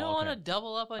waste a vowel. You don't want okay. to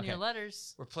double up on your Okay.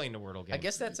 letters. We're playing the wordle game. I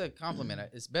guess that's a compliment.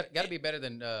 It's got to be better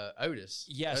than Otis.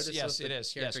 Yes, Otis yes, was the it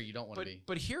is, Character yes. you don't want to be.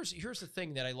 But here's the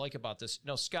thing that I like about this.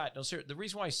 No, Scott. No, sir. The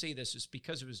reason why I say this is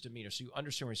because of his demeanor, so you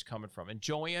understand where he's coming from. And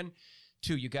Joanne,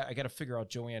 too. I got to figure out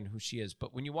Joanne who she is.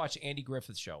 But when you watch Andy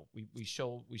Griffith's show, we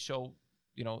show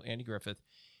Andy Griffith,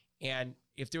 and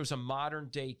if there was a modern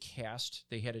day cast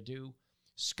they had to do,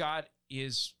 Scott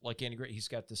is like Andy Griffith. He's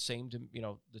got the same,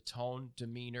 the tone,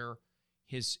 demeanor.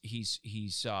 He's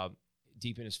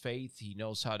deep in his faith. He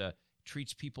knows how to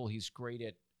treats people. He's great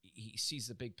at. He sees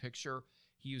the big picture.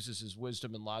 He uses his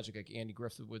wisdom and logic like Andy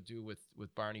Griffith would do with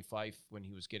Barney Fife when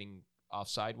he was getting off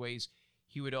sideways.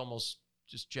 He would almost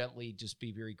just gently just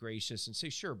be very gracious and say,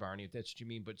 "Sure, Barney, if that's what you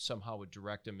mean," but somehow would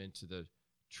direct him into the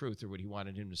truth or what he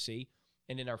wanted him to see.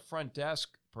 And in our front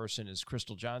desk person is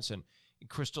Crystal Johnson. And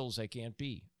Crystal's like Aunt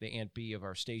B, the Aunt B of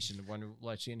our station, the one who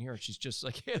lets you in here. She's just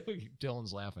like,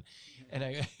 Dylan's laughing.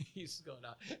 And he's going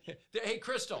out. Hey,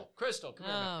 Crystal, come here.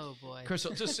 man. Oh boy.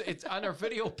 Crystal, it's on our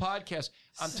video podcast.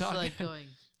 I'm This is talking. like going.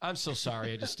 I'm so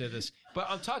sorry I just did this, but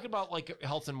I'm talking about like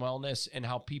health and wellness and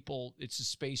how people, it's a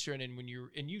space you're in. And when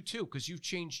you too, because you've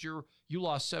changed you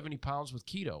lost 70 pounds with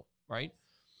keto, right?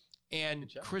 And Good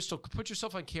job. Crystal,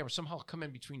 come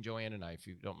in between Joanne and I, if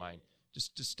you don't mind.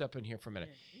 Just step in here for a minute.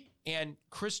 And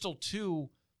Crystal too,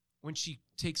 when she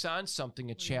takes on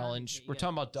something, a challenge, we're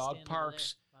talking about dog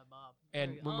parks.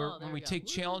 And when we take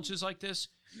challenges like this,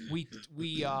 we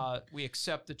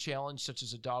accept the challenge, such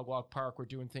as a dog walk park. We're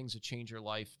doing things that change your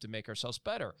life to make ourselves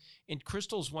better. And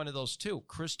Crystal's one of those too.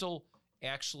 Crystal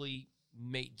actually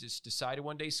decided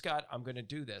one day, Scott, I'm going to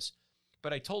do this.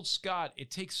 But I told Scott, it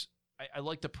takes. I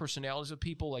like the personalities of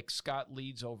people. Like Scott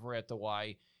leads over at the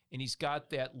Y, and he's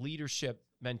got that leadership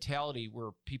mentality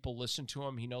where people listen to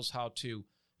him. He knows how to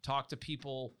talk to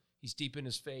people. He's deep in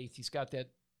his faith. He's got that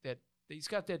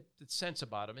sense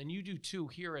about him. And you do too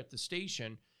here at the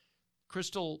station.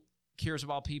 Crystal cares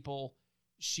about people.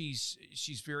 She's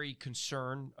very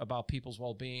concerned about people's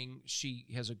well-being. She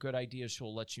has a good idea.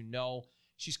 She'll let you know.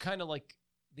 She's kind of like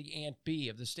the Aunt B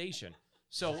of the station.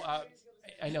 So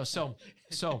I know. So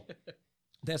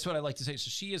that's what I like to say. So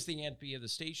she is the Aunt B of the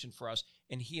station for us,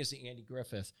 and he is the Andy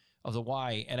Griffith of the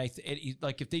Y. And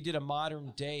like if they did a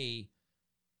modern day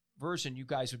version, you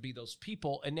guys would be those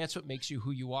people, and that's what makes you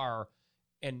who you are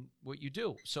and what you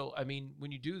do. So I mean,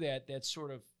 when you do that, that's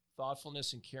sort of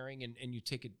thoughtfulness and caring, and you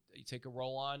take a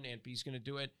role on. Aunt B's going to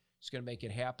do it. She's going to make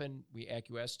it happen. We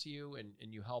acquiesce to you, and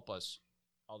you help us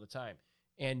all the time.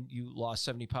 and you lost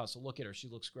 70 pounds. So look at her. She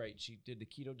looks great. She did the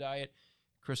keto diet.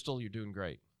 Crystal, you're doing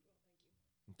great.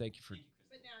 Thank you for.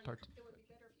 But now it would be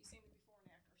better if you seen the before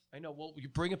and afters. I know. Well, you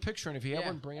bring a picture, and if you have Yeah.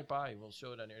 one, bring it by. We'll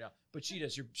show it on here now. But she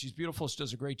does. She's beautiful. She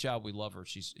does a great job. We love her.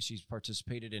 She's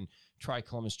participated in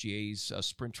Tri-Columbus GA's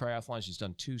sprint triathlon. She's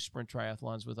done 2 sprint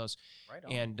triathlons with us, Right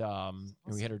on. and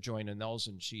we had her join in those,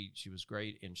 and she was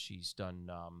great. And she's done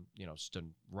she's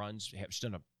done runs. She's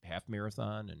done a half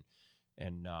marathon,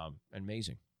 and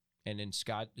amazing. And then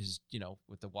Scott is,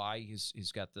 with the Y,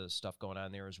 he's got the stuff going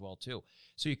on there as well too.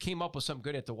 So you came up with something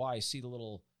good at the Y. See the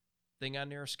little thing on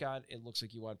there, Scott? It looks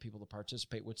like you want people to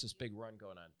participate. What's this big run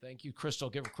going on? Thank you,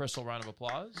 Crystal. Give Crystal a round of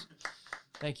applause.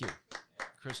 Thank you.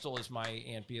 Crystal is my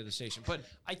Aunt B of the station. But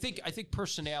I think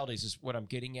personalities is what I'm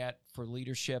getting at for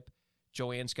leadership.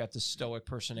 Joanne's got this stoic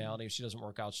personality. If she doesn't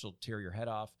work out, she'll tear your head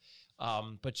off.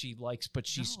 But she's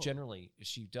No. generally,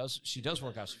 she does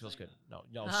work out. She feels good.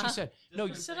 No, she said, no,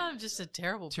 You said I'm just a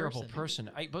terrible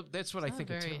person. But that's what I think.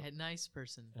 I'm a of very terrible. nice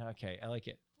person. Okay, I like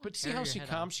it. But see tear how your head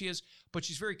calm off. she is? But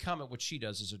she's very calm at what she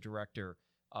does as a director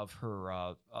of her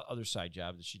other side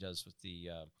job that she does with the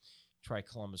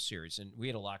Tri-Columbus series. And we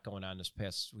had a lot going on this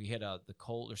past. We had the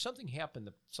cold, or something happened.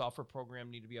 The software program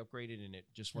needed to be upgraded, and it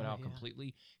just went Oh, out yeah.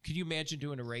 completely. Could you imagine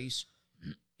doing a race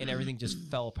and everything just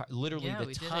fell apart? Literally, Yeah, the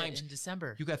we times. did it in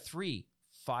December. You got 3,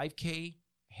 5K,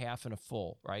 half, and a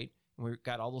full, right? And we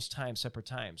got all those times, separate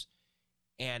times.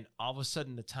 And all of a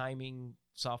sudden, the timing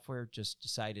software just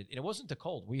decided, and it wasn't the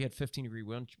cold. We had 15-degree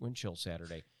wind chill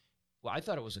Saturday. Well, I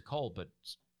thought it was a cold, but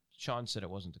Sean said it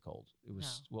wasn't the cold. It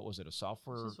was, what was it, a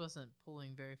software? It just wasn't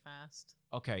pulling very fast.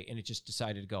 Okay, and it just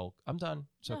decided to go, I'm done.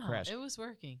 So it No, crashed. it was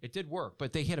working. It did work,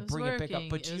 but they had to It was bring it back up. working.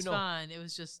 But it was fine. It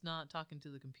was just not talking to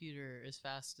the computer as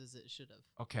fast as it should have.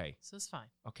 Okay, So it's fine.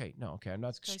 I'm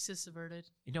not. Crisis averted.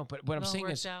 But what I'm It all saying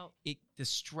worked is, out. the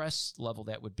stress level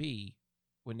that would be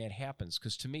when that happens,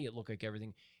 because to me it looked like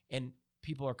everything, and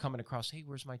people are coming across, hey,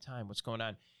 where's my time, what's going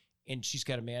on, and she's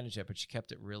got to manage that, but she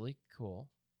kept it really cool,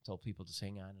 told people to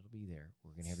hang on, it'll be there,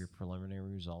 we're going to have your preliminary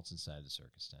results inside the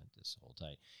circus tent this whole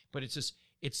time. But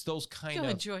it's those kind Go of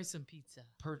enjoy some pizza.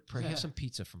 have some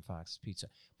pizza from Fox's Pizza.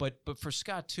 But for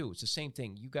Scott too, it's the same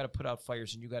thing. You got to put out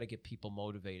fires, and you got to get people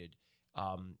motivated.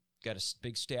 Got a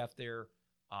big staff there.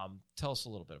 Tell us a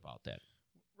little bit about that.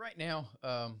 Right now,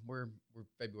 we're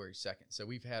February 2nd, so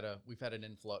we've had an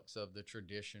influx of the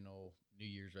traditional New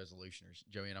Year's resolutioners.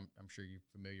 Joanne, I'm sure you're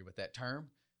familiar with that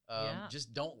term. Yeah.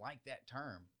 Just don't like that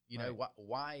term. You know,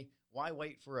 Right. why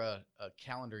wait for a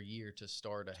calendar year to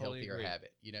start a Totally healthier agree.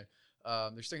 habit? You know,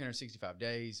 there's 365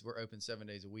 days. We're open 7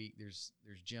 days a week. There's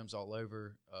gyms all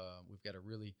over. We've got a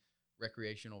really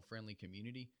recreational friendly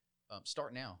community.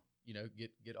 Start now. You know,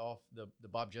 get off the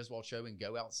Bob Jeswald show and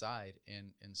go outside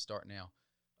and start now.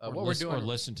 What we're doing, or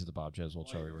listen to the Bob Jeswald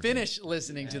show. finish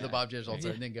listening to the Bob Jeswald show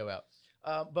and then go out.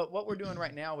 But what we're doing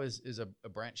right now is a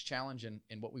branch challenge, and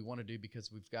what we want to do,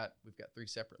 because we've got 3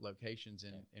 separate locations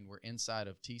and we're inside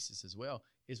of TSIS as well,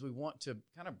 is we want to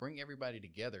kind of bring everybody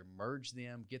together, merge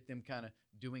them, get them kind of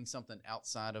doing something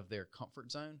outside of their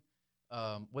comfort zone.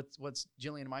 What's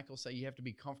Jillian and Michael say? You have to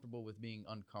be comfortable with being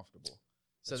uncomfortable.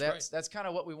 So that's kind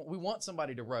of what we want. We want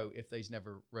somebody to row if they've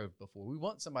never rowed before. We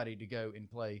want somebody to go and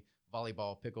play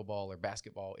volleyball, pickleball, or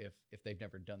basketball if they've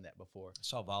never done that before. I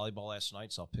saw volleyball last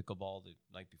night. Saw pickleball the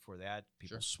night before that.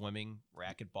 People swimming,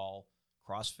 racquetball,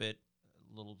 CrossFit,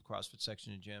 a little CrossFit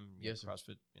section in the gym. You Yes, got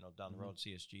CrossFit, down the road,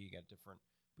 CSG. You got different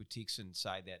boutiques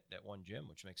inside that one gym,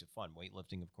 which makes it fun.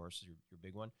 Weightlifting, of course, is your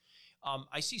big one.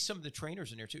 I see some of the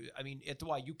trainers in there too. I mean, at the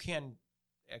Y, you can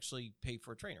actually pay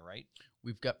for a trainer, right?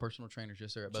 We've got personal trainers,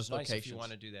 yes, sir, at Which both is nice locations. if you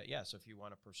want to do that. Yeah, so if you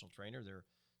want a personal trainer, they're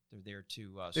there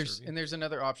to There's serve you. and there's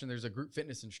another option. There's a group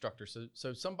fitness instructor.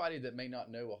 So somebody that may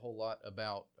not know a whole lot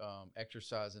about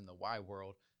exercise in the Y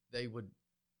world, they would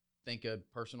think a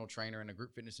personal trainer and a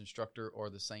group fitness instructor are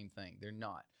the same thing. They're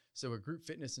not. So a group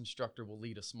fitness instructor will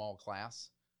lead a small class.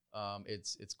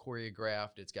 It's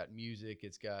choreographed. It's got music.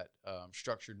 It's got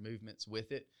structured movements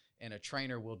with it. And a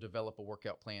trainer will develop a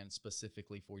workout plan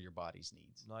specifically for your body's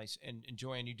needs. Nice. And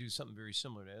Joanne, you do something very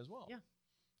similar to that as well. Yeah.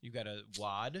 You got a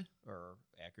WOD, or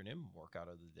acronym, workout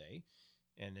of the day,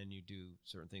 and then you do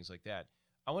certain things like that.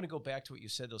 I want to go back to what you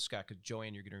said, though, Scott, because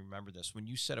Joanne, you're going to remember this. When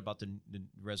you said about the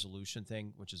resolution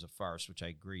thing, which is a farce, which I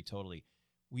agree totally,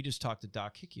 we just talked to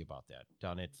Doc Hickey about that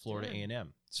down at Florida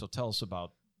A&M. So tell us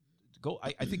about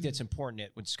I think that's important.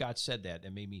 That when Scott said that,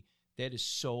 that made me, that is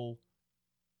so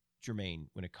germane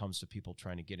when it comes to people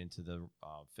trying to get into the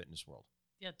fitness world.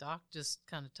 Yeah, Doc just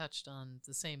kind of touched on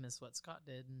the same as what Scott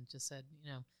did and just said,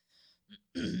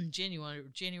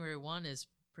 January 1 is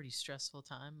pretty stressful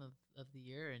time of the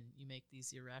year, and you make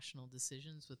these irrational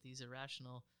decisions with these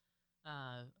irrational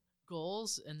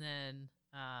goals, and then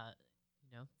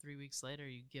 3 weeks later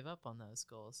you give up on those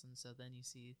goals, and so then you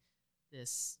see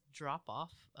this drop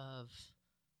off of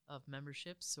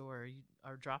memberships or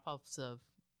drop offs of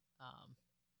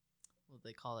what do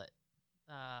they call it,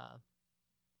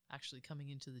 actually coming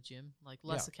into the gym, like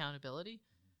less accountability.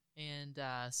 And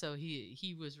so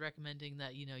he was recommending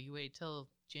that you wait till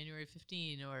January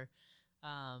 15, or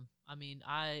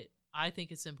I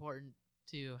think it's important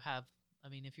to have,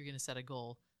 if you're going to set a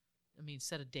goal,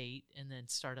 set a date and then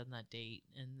start on that date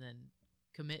and then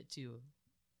commit to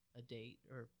a date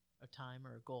or a time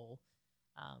or a goal,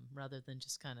 rather than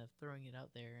just kind of throwing it out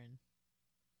there. And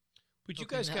but you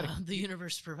guys got the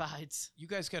universe provides. You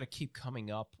guys got to keep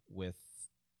coming up with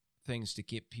things to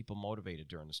get people motivated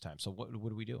during this time. So what do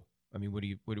we do?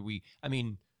 What do we?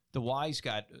 The Y's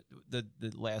got the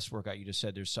last workout you just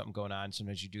said. There's something going on.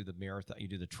 Sometimes you do the marathon, you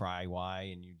do the tri Y,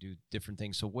 and you do different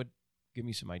things. So what? Give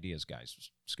me some ideas, guys.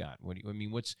 Scott, what do you?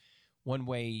 What's one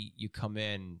way you come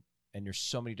in and there's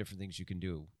so many different things you can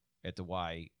do at the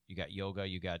Y. You got yoga.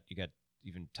 You got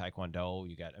even taekwondo.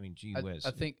 You got. Gee whiz.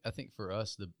 I think for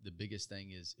us the biggest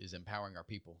thing is empowering our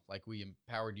people. Like we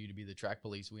empowered you to be the track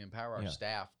police. We empower our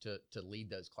staff to lead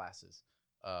those classes.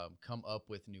 Come up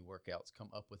with new workouts. Come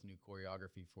up with new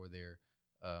choreography for their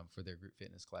group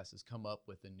fitness classes. Come up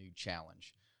with a new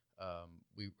challenge.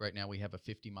 Right now we have a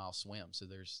 50-mile swim. So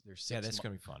there's 6 that's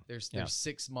gonna be fun. There's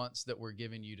 6 months that we're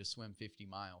giving you to swim 50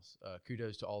 miles.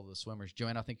 Kudos to all of the swimmers.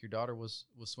 Joanne, I think your daughter was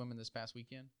swimming this past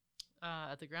weekend.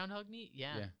 At the groundhog meet,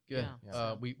 yeah, good.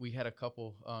 Yeah. We had a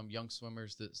couple young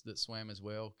swimmers that swam as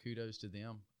well. Kudos to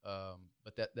them.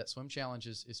 But that swim challenge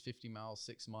is 50 miles,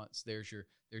 6 months. There's your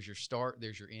start,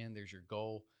 there's your end, there's your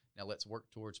goal. Now let's work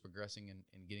towards progressing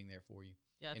and getting there for you.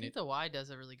 Yeah, I think the Y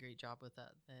does a really great job with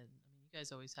that. And you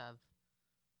guys always have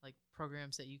like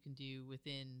programs that you can do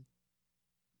within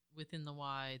the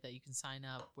Y that you can sign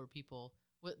up where people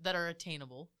that are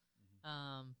attainable.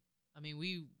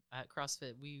 We at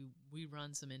CrossFit we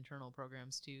run some internal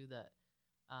programs too that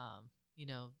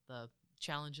the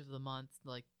challenge of the month,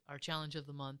 like our challenge of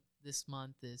the month this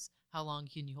month is how long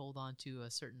can you hold on to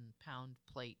a certain pound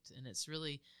plate, and it's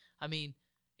really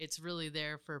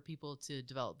there for people to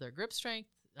develop their grip strength.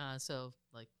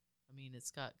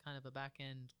 It's got kind of a back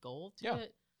end goal to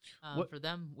it. For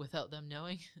them without them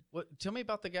knowing. Tell me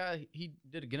about the guy. He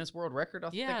did a Guinness World Record.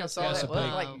 I think I saw that's that.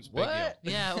 what?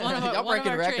 Yeah, y'all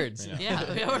breaking records.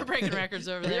 We're breaking records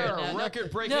over there. We are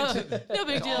record breaking. No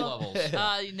big deal. All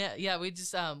levels. We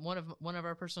just one of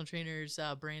our personal trainers,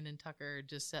 Brandon Tucker,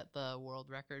 just set the world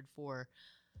record for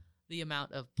the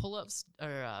amount of pull-ups,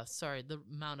 the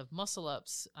amount of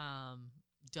muscle-ups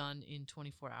done in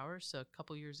 24 hours. So a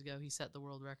couple years ago, he set the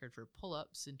world record for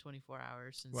pull-ups in 24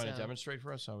 hours. And you want to demonstrate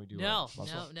for us how we do? No,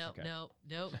 okay. no,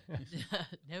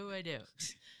 I don't.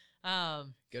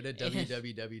 Go to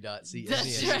www.csg.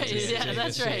 That's right. Yeah,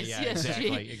 that's right. Yeah,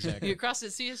 CSG. exactly. You cross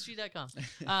at csg.com.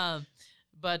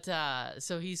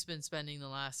 So he's been spending the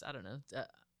last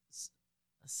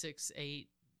 6-8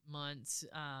 months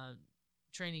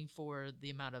training for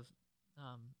the amount of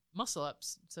muscle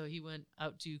ups. So he went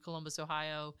out to Columbus,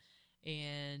 Ohio,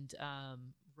 and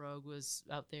Rogue was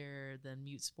out there. Then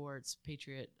Mute Sports,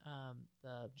 Patriot,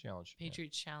 the Challenge,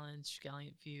 Patriots Challenge,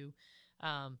 Gallant Few,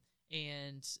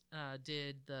 and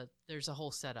there's a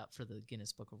whole setup for the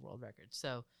Guinness Book of World Records.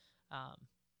 So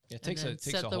it takes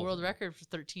set a the whole world record for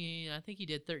 13. I think he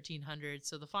did 1,300.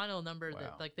 So the final number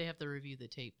that they have to review the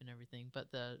tape and everything,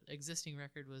 but the existing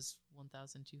record was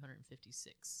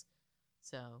 1,256.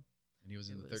 So. And he was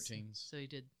in the 13s. So he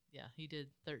did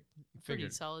pretty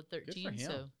solid 13. Good for him.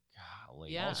 So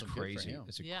golly, yeah, that's crazy.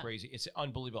 It's crazy. It's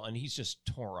unbelievable, and he's just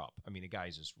tore up. The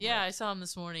guy's just ripped. I saw him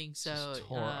this morning. So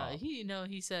tore up.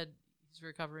 he said he's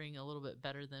recovering a little bit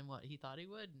better than what he thought he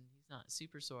would, and he's not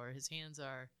super sore. His hands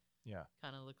are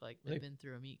kind of look like they've been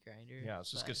through a meat grinder. Yeah, I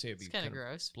was just gonna say it'd be kind of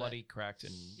gross, bloody, cracked,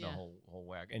 and the whole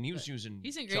whack. And he was using.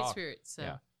 He's in great chalk. spirits.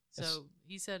 So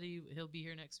he said he'll be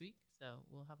here next week. So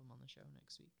we'll have him on the show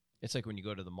next week. It's like when you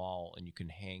go to the mall and you can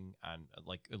hang on,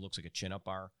 like it looks like a chin-up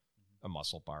bar, a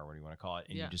muscle bar, what do you want to call it,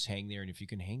 and you just hang there. And if you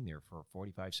can hang there for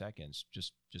 45 seconds,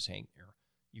 just hang there.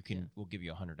 You can. We'll give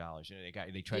you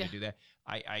 $100. They try to do that.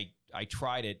 I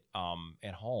tried it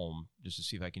at home just to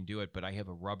see if I can do it, but I have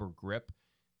a rubber grip.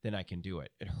 Then I can do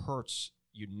it. It hurts.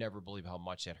 You'd never believe how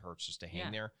much that hurts just to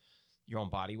hang there, your own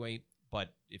body weight.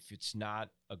 But if it's not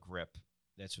a grip,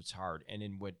 that's what's hard. And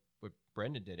then what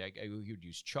Brendan did, he would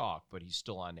use chalk, but he's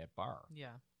still on that bar. Yeah.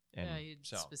 And he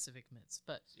had specific mitts.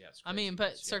 But it's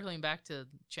crazy. circling back to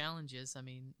challenges,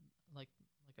 like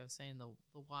I was saying, the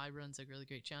Y run's a really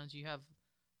great challenge. You have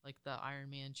like the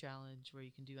Ironman challenge where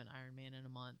you can do an Ironman in a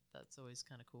month. That's always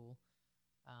kind of cool.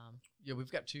 Yeah,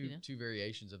 we've got two you know? two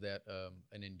variations of that,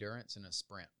 an endurance and a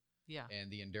sprint. Yeah.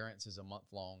 And the endurance is a month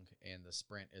long, and the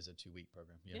sprint is a 2-week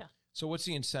program. Yeah. So what's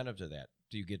the incentive to that?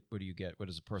 What do you get? What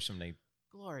does a person name?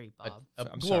 Glory, Bob.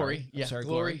 I'm glory. sorry. Yeah, I'm sorry,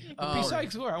 glory.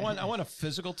 Besides glory, I want a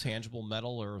physical, tangible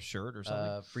medal or a shirt or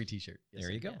something. Free T-shirt. Yes,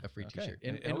 There you sir. go. A free Okay. T-shirt.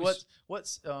 And And always-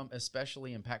 what's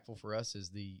especially impactful for us is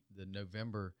the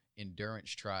November endurance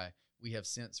try. We have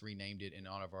since renamed it in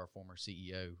honor of our former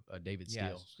CEO, David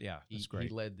Steele. Yeah, that's He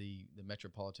great. led the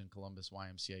Metropolitan Columbus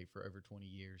YMCA for over 20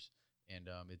 years, and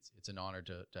it's an honor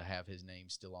to have his name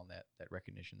still on that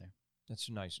recognition there. That's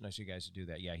nice of you guys to do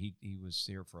that. Yeah, he was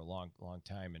there for a long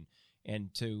time,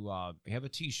 and to have a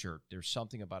T-shirt. There's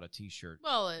something about a T-shirt.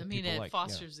 Well, I that mean, people it like,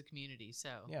 fosters the community. So,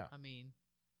 Yeah. I mean,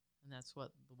 and that's what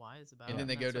the Y is about. And then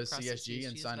they go to that's what CrossFit CSG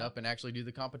and is sign about. up and actually do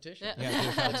the competition. Yeah. Yeah, do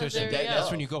the competition. There you That's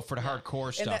go. when you go for the Yeah. hardcore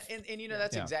And, stuff. you know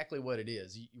that's Yeah. exactly what it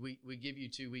is. We give you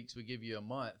 2 weeks, we give you a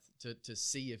month to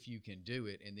see if you can do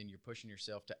it, and then you're pushing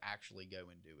yourself to actually go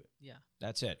and do it. Yeah.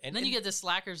 That's it. And then you get the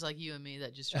slackers like you and me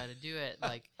that just try to do it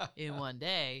like in one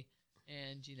day.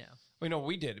 And, We know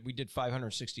we did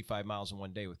 565 miles in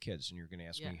one day with kids, and you're going to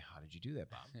ask Yeah. me, how did you do that,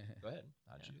 Bob? Go ahead.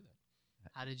 How did you do that?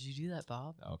 how did you do that,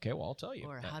 Bob? Okay, well, I'll tell you.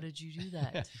 Or how did you do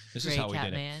that? This Gray is how we Cat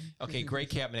did it. Man. Okay, Gray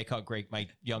Cat Man. They call it Gray. My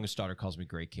youngest daughter calls me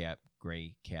Gray Cat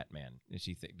Man.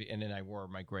 And then I wore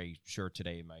my gray shirt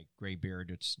today, my gray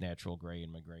beard. It's natural gray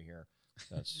and my gray hair.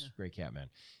 That's Yeah. Gray Cat Man.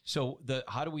 So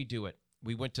how do we do it?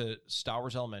 We went to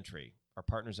Stowers Elementary, our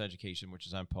partner's education, which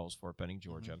is on Post, Fort Benning,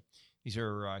 Georgia. These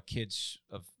are kids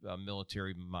of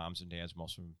military moms and dads,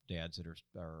 most of them dads that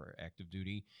are active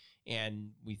duty.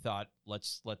 And we thought,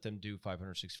 let's let them do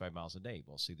 565 miles a day.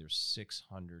 Well, see, there's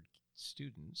 600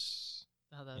 students.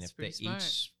 Oh, And that's if pretty smart.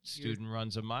 each student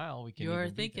runs a mile, we can. You're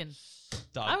even beat them.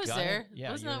 thinking. I was Doggone there. it.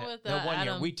 Yeah, Wasn't you're that in with, the one year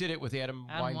Adam- we did it with Adam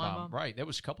Weinbaum? Weinbaum? Right, that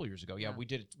was a couple years ago. Yeah, Yeah. we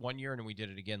did it one year, and then we did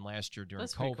it again last year during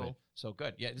That's pretty COVID. cool. So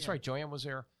good. Yeah, that's Yeah. right. Joanne was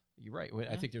there. You're right. I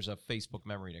Yeah. think there's a Facebook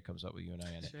memory that comes up with you and I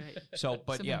in That's it. right. So,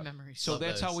 but So yeah, many memories. so Love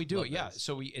that's how those. we do Love it. Yeah. those.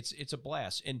 So it's a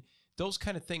blast, and those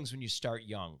kind of things when you start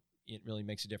young, it really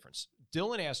makes a difference.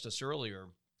 Dylan asked us earlier,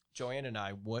 Joanne and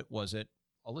I, what was it?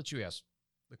 I'll let you ask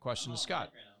the question to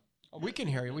Scott. Oh, we can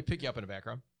hear you. We pick you up in the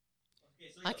background.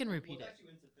 Okay, so I can repeat what it. got you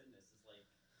into fitness is like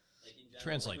in general,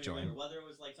 Translate, like, when you were Joanne. younger, Whether it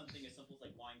was like something as simple as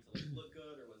like wanting to like look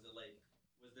good, or was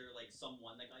there like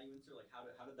someone that got you into it? Like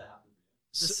how did that happen for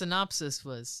you? The synopsis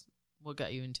was what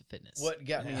got you into fitness. What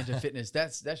got me into fitness?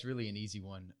 That's really an easy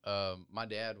one. My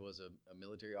dad was a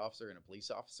military officer and a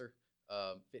police officer.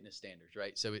 Fitness standards,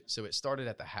 right? So it started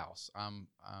at the house. I'm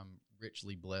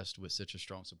richly blessed with such a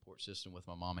strong support system with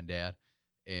my mom and dad,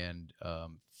 and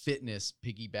fitness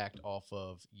piggybacked off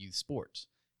of youth sports.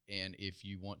 And if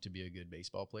you want to be a good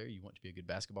baseball player, you want to be a good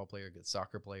basketball player, a good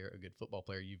soccer player, a good football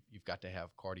player, you've got to have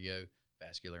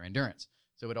cardiovascular endurance.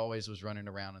 So it always was running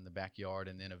around in the backyard,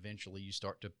 and then eventually you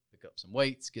start to pick up some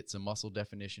weights, get some muscle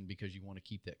definition because you want to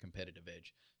keep that competitive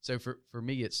edge. So for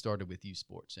me, it started with youth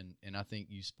sports, and I think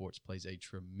youth sports plays a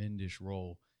tremendous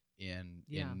role in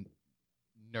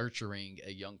nurturing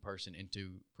a young person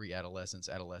into pre-adolescence,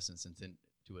 adolescence, and then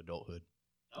to adulthood.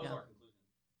 That was Yeah. our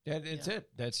conclusion. That's it.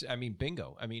 That's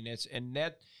bingo. I mean,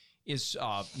 that is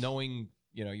knowing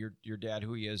your dad,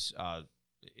 who he is.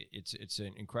 It's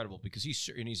incredible because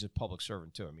he's a public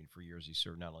servant too. I mean, for years he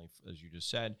served not only as you just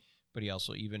said, but he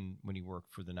also, even when he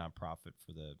worked for the nonprofit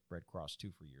for the Red Cross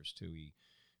too for years too, he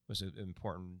was an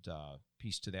important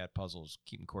piece to that puzzle, is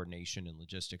keeping coordination and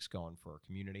logistics going for our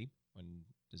community when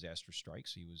disaster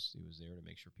strikes. He was there to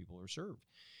make sure people are served.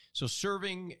 So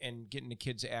serving and getting the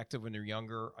kids active when they're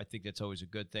younger, I think that's always a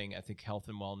good thing. I think health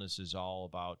and wellness is all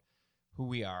about who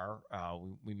we are.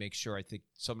 We make sure, I think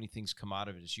so many things come out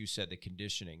of it. As you said, the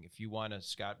conditioning. If you want to,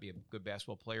 Scott, be a good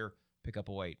basketball player, pick up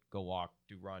a weight, go walk,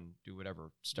 run, do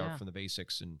whatever. Start from the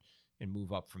basics and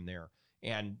move up from there.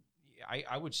 And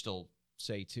I would still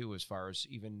say, too, as far as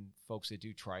even folks that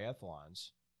do triathlons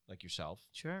like yourself,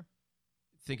 Sure.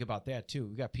 think about that, too.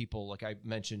 We got people, like I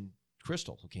mentioned,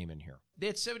 Crystal, who came in here. They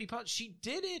had 70 pounds. She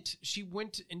did it. She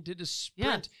went and did a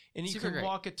sprint, and you super can great.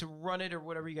 walk it to run it or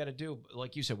whatever you got to do.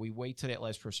 Like you said, we wait to that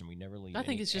last person. We never leave. I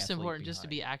think any it's just athlete important just to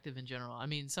behind. be active in general. I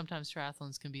mean, sometimes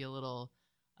triathlons can be a little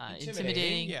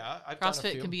intimidating. Yeah, I've done a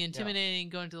CrossFit few. can be Yeah. intimidating.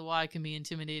 Going to the Y can be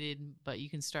intimidating, but you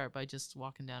can start by just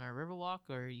walking down a river walk,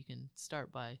 or you can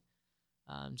start by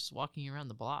just walking around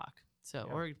the block. So,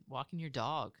 Yeah. or walking your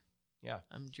dog. Yeah.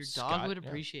 Your Scott, dog would yeah.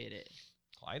 appreciate it.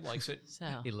 Clyde likes it.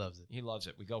 So, He loves it. He loves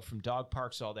it. We go from dog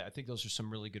parks, all that. I think those are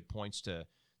some really good points to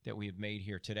that we have made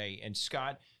here today. And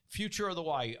Scott, future of the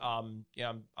Y. I'm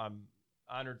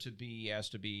honored to be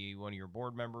asked to be one of your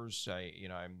board members.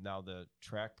 I'm now the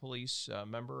track police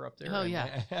member up there. Oh, and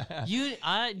yeah.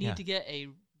 I need to get a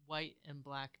white and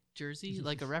black jersey,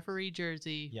 like a referee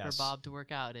jersey Yes. for Bob to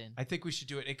work out in. I think we should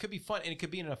do it. It could be fun, and it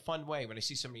could be in a fun way. When I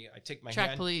see somebody, I take my Track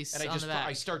hand police and on the back.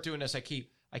 I start doing this. I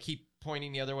keep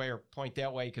pointing the other way or point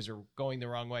that way because they're going the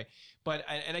wrong way. But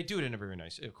I do it in a very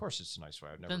nice. Of course, it's a nice way.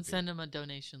 I'd never Then send them a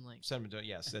donation link.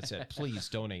 yes, that's it. Please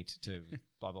donate to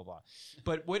blah blah blah.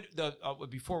 But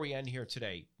before we end here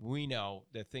today, we know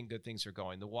that good things are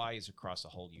going. The Y is across the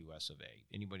whole U.S. of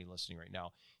A. Anybody listening right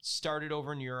now started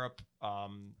over in Europe.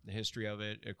 The history of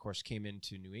it, of course, came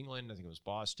into New England. I think it was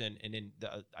Boston, and then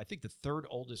I think the third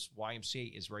oldest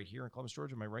YMCA is right here in Columbus,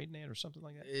 Georgia. Am I right in that, or something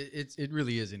like that? It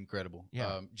really is incredible.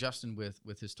 Yeah. Justin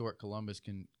with Historic Columbus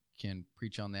can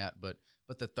preach on that, but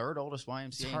the third oldest YMCA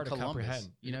It's hard in to Columbus.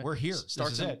 comprehend. We're here.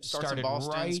 Starts This is in, it. starts in Started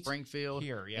Boston, right Springfield,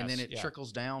 here, and then yes, it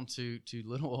trickles down to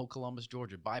little old Columbus,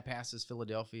 Georgia, bypasses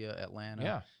Philadelphia,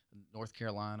 Atlanta, North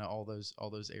Carolina, all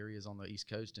those areas on the East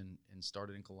Coast, and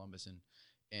started in Columbus.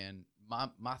 And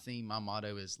my theme, my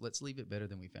motto is let's leave it better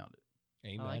than we found it.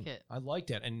 Amen. I like it. I like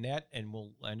that. And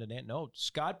we'll end on that note.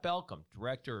 Scott Balkcum,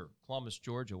 Director, Columbus,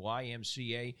 Georgia,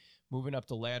 YMCA, moving up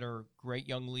the ladder, great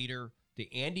young leader,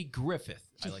 the Andy Griffith,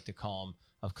 I like to call him,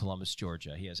 of Columbus,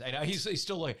 Georgia. He is. I know he's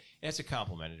still like, that's a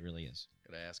compliment. It really is.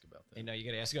 Gotta ask about that. I know you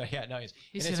got to ask. Yeah, no,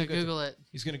 He's going to Google it.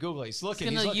 He's going to Google it. He's looking.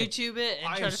 He's going to looking. YouTube it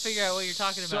and try to figure out what you're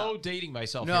talking about. So dating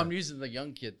myself. No, here. I'm using the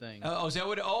young kid thing. Is that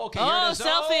what? Oh, okay. Oh, here it is.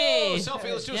 selfie. Oh,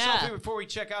 selfie. Let's do a Yeah. selfie before we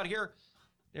check out here.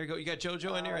 There you go. You got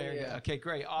JoJo in there? There you go. Yeah. Okay,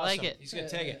 great. Awesome. like it. He's going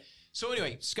to take it. So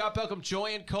anyway, Scott Balkcum,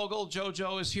 Joanne Kogel,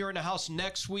 JoJo is here in the house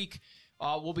next week.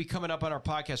 We'll be coming up on our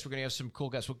podcast. We're going to have some cool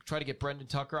guests. We'll try to get Brendan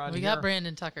Tucker on here. We got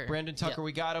Brandon Tucker. Yep.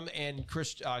 We got him, and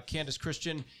Candace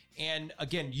Christian. And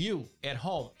again, you at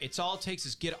home, it's all it takes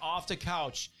is get off the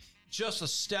couch, just a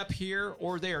step here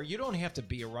or there. You don't have to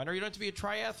be a runner. You don't have to be a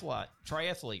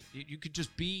triathlete. You could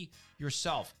just be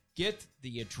yourself. Get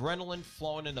the adrenaline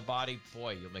flowing in the body.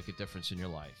 Boy, you'll make a difference in your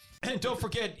life. And don't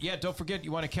forget,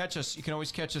 you want to catch us, you can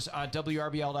always catch us on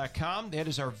WRBL.com. That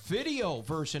is our video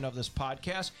version of this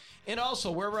podcast. And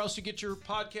also, wherever else you get your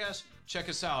podcast, check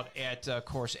us out at, of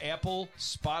course, Apple,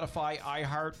 Spotify,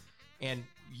 iHeart, and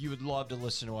you would love to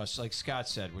listen to us. Like Scott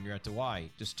said, when you're at the Y,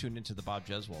 just tune into the Bob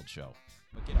Jeswald Show.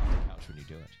 But get off the couch when you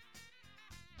do it.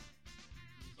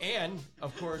 And,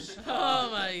 of course,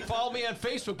 follow me on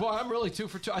Facebook. Boy, I'm really 2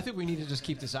 for 2. I think we need to just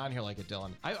keep this on here like a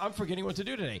Dylan. I'm forgetting what to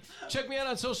do today. Check me out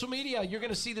on social media. You're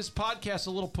going to see this podcast a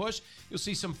little push. You'll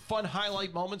see some fun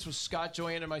highlight moments with Scott,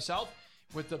 Joanne, and myself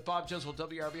with the Bob Jeswald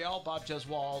WRBL, Bob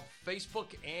Jeswald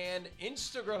Facebook, and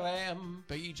Instagram,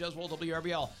 B. Jeswald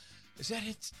WRBL. Is that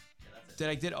it? Yeah, that's it. Did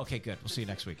I did? Okay, good. We'll see you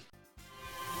next week.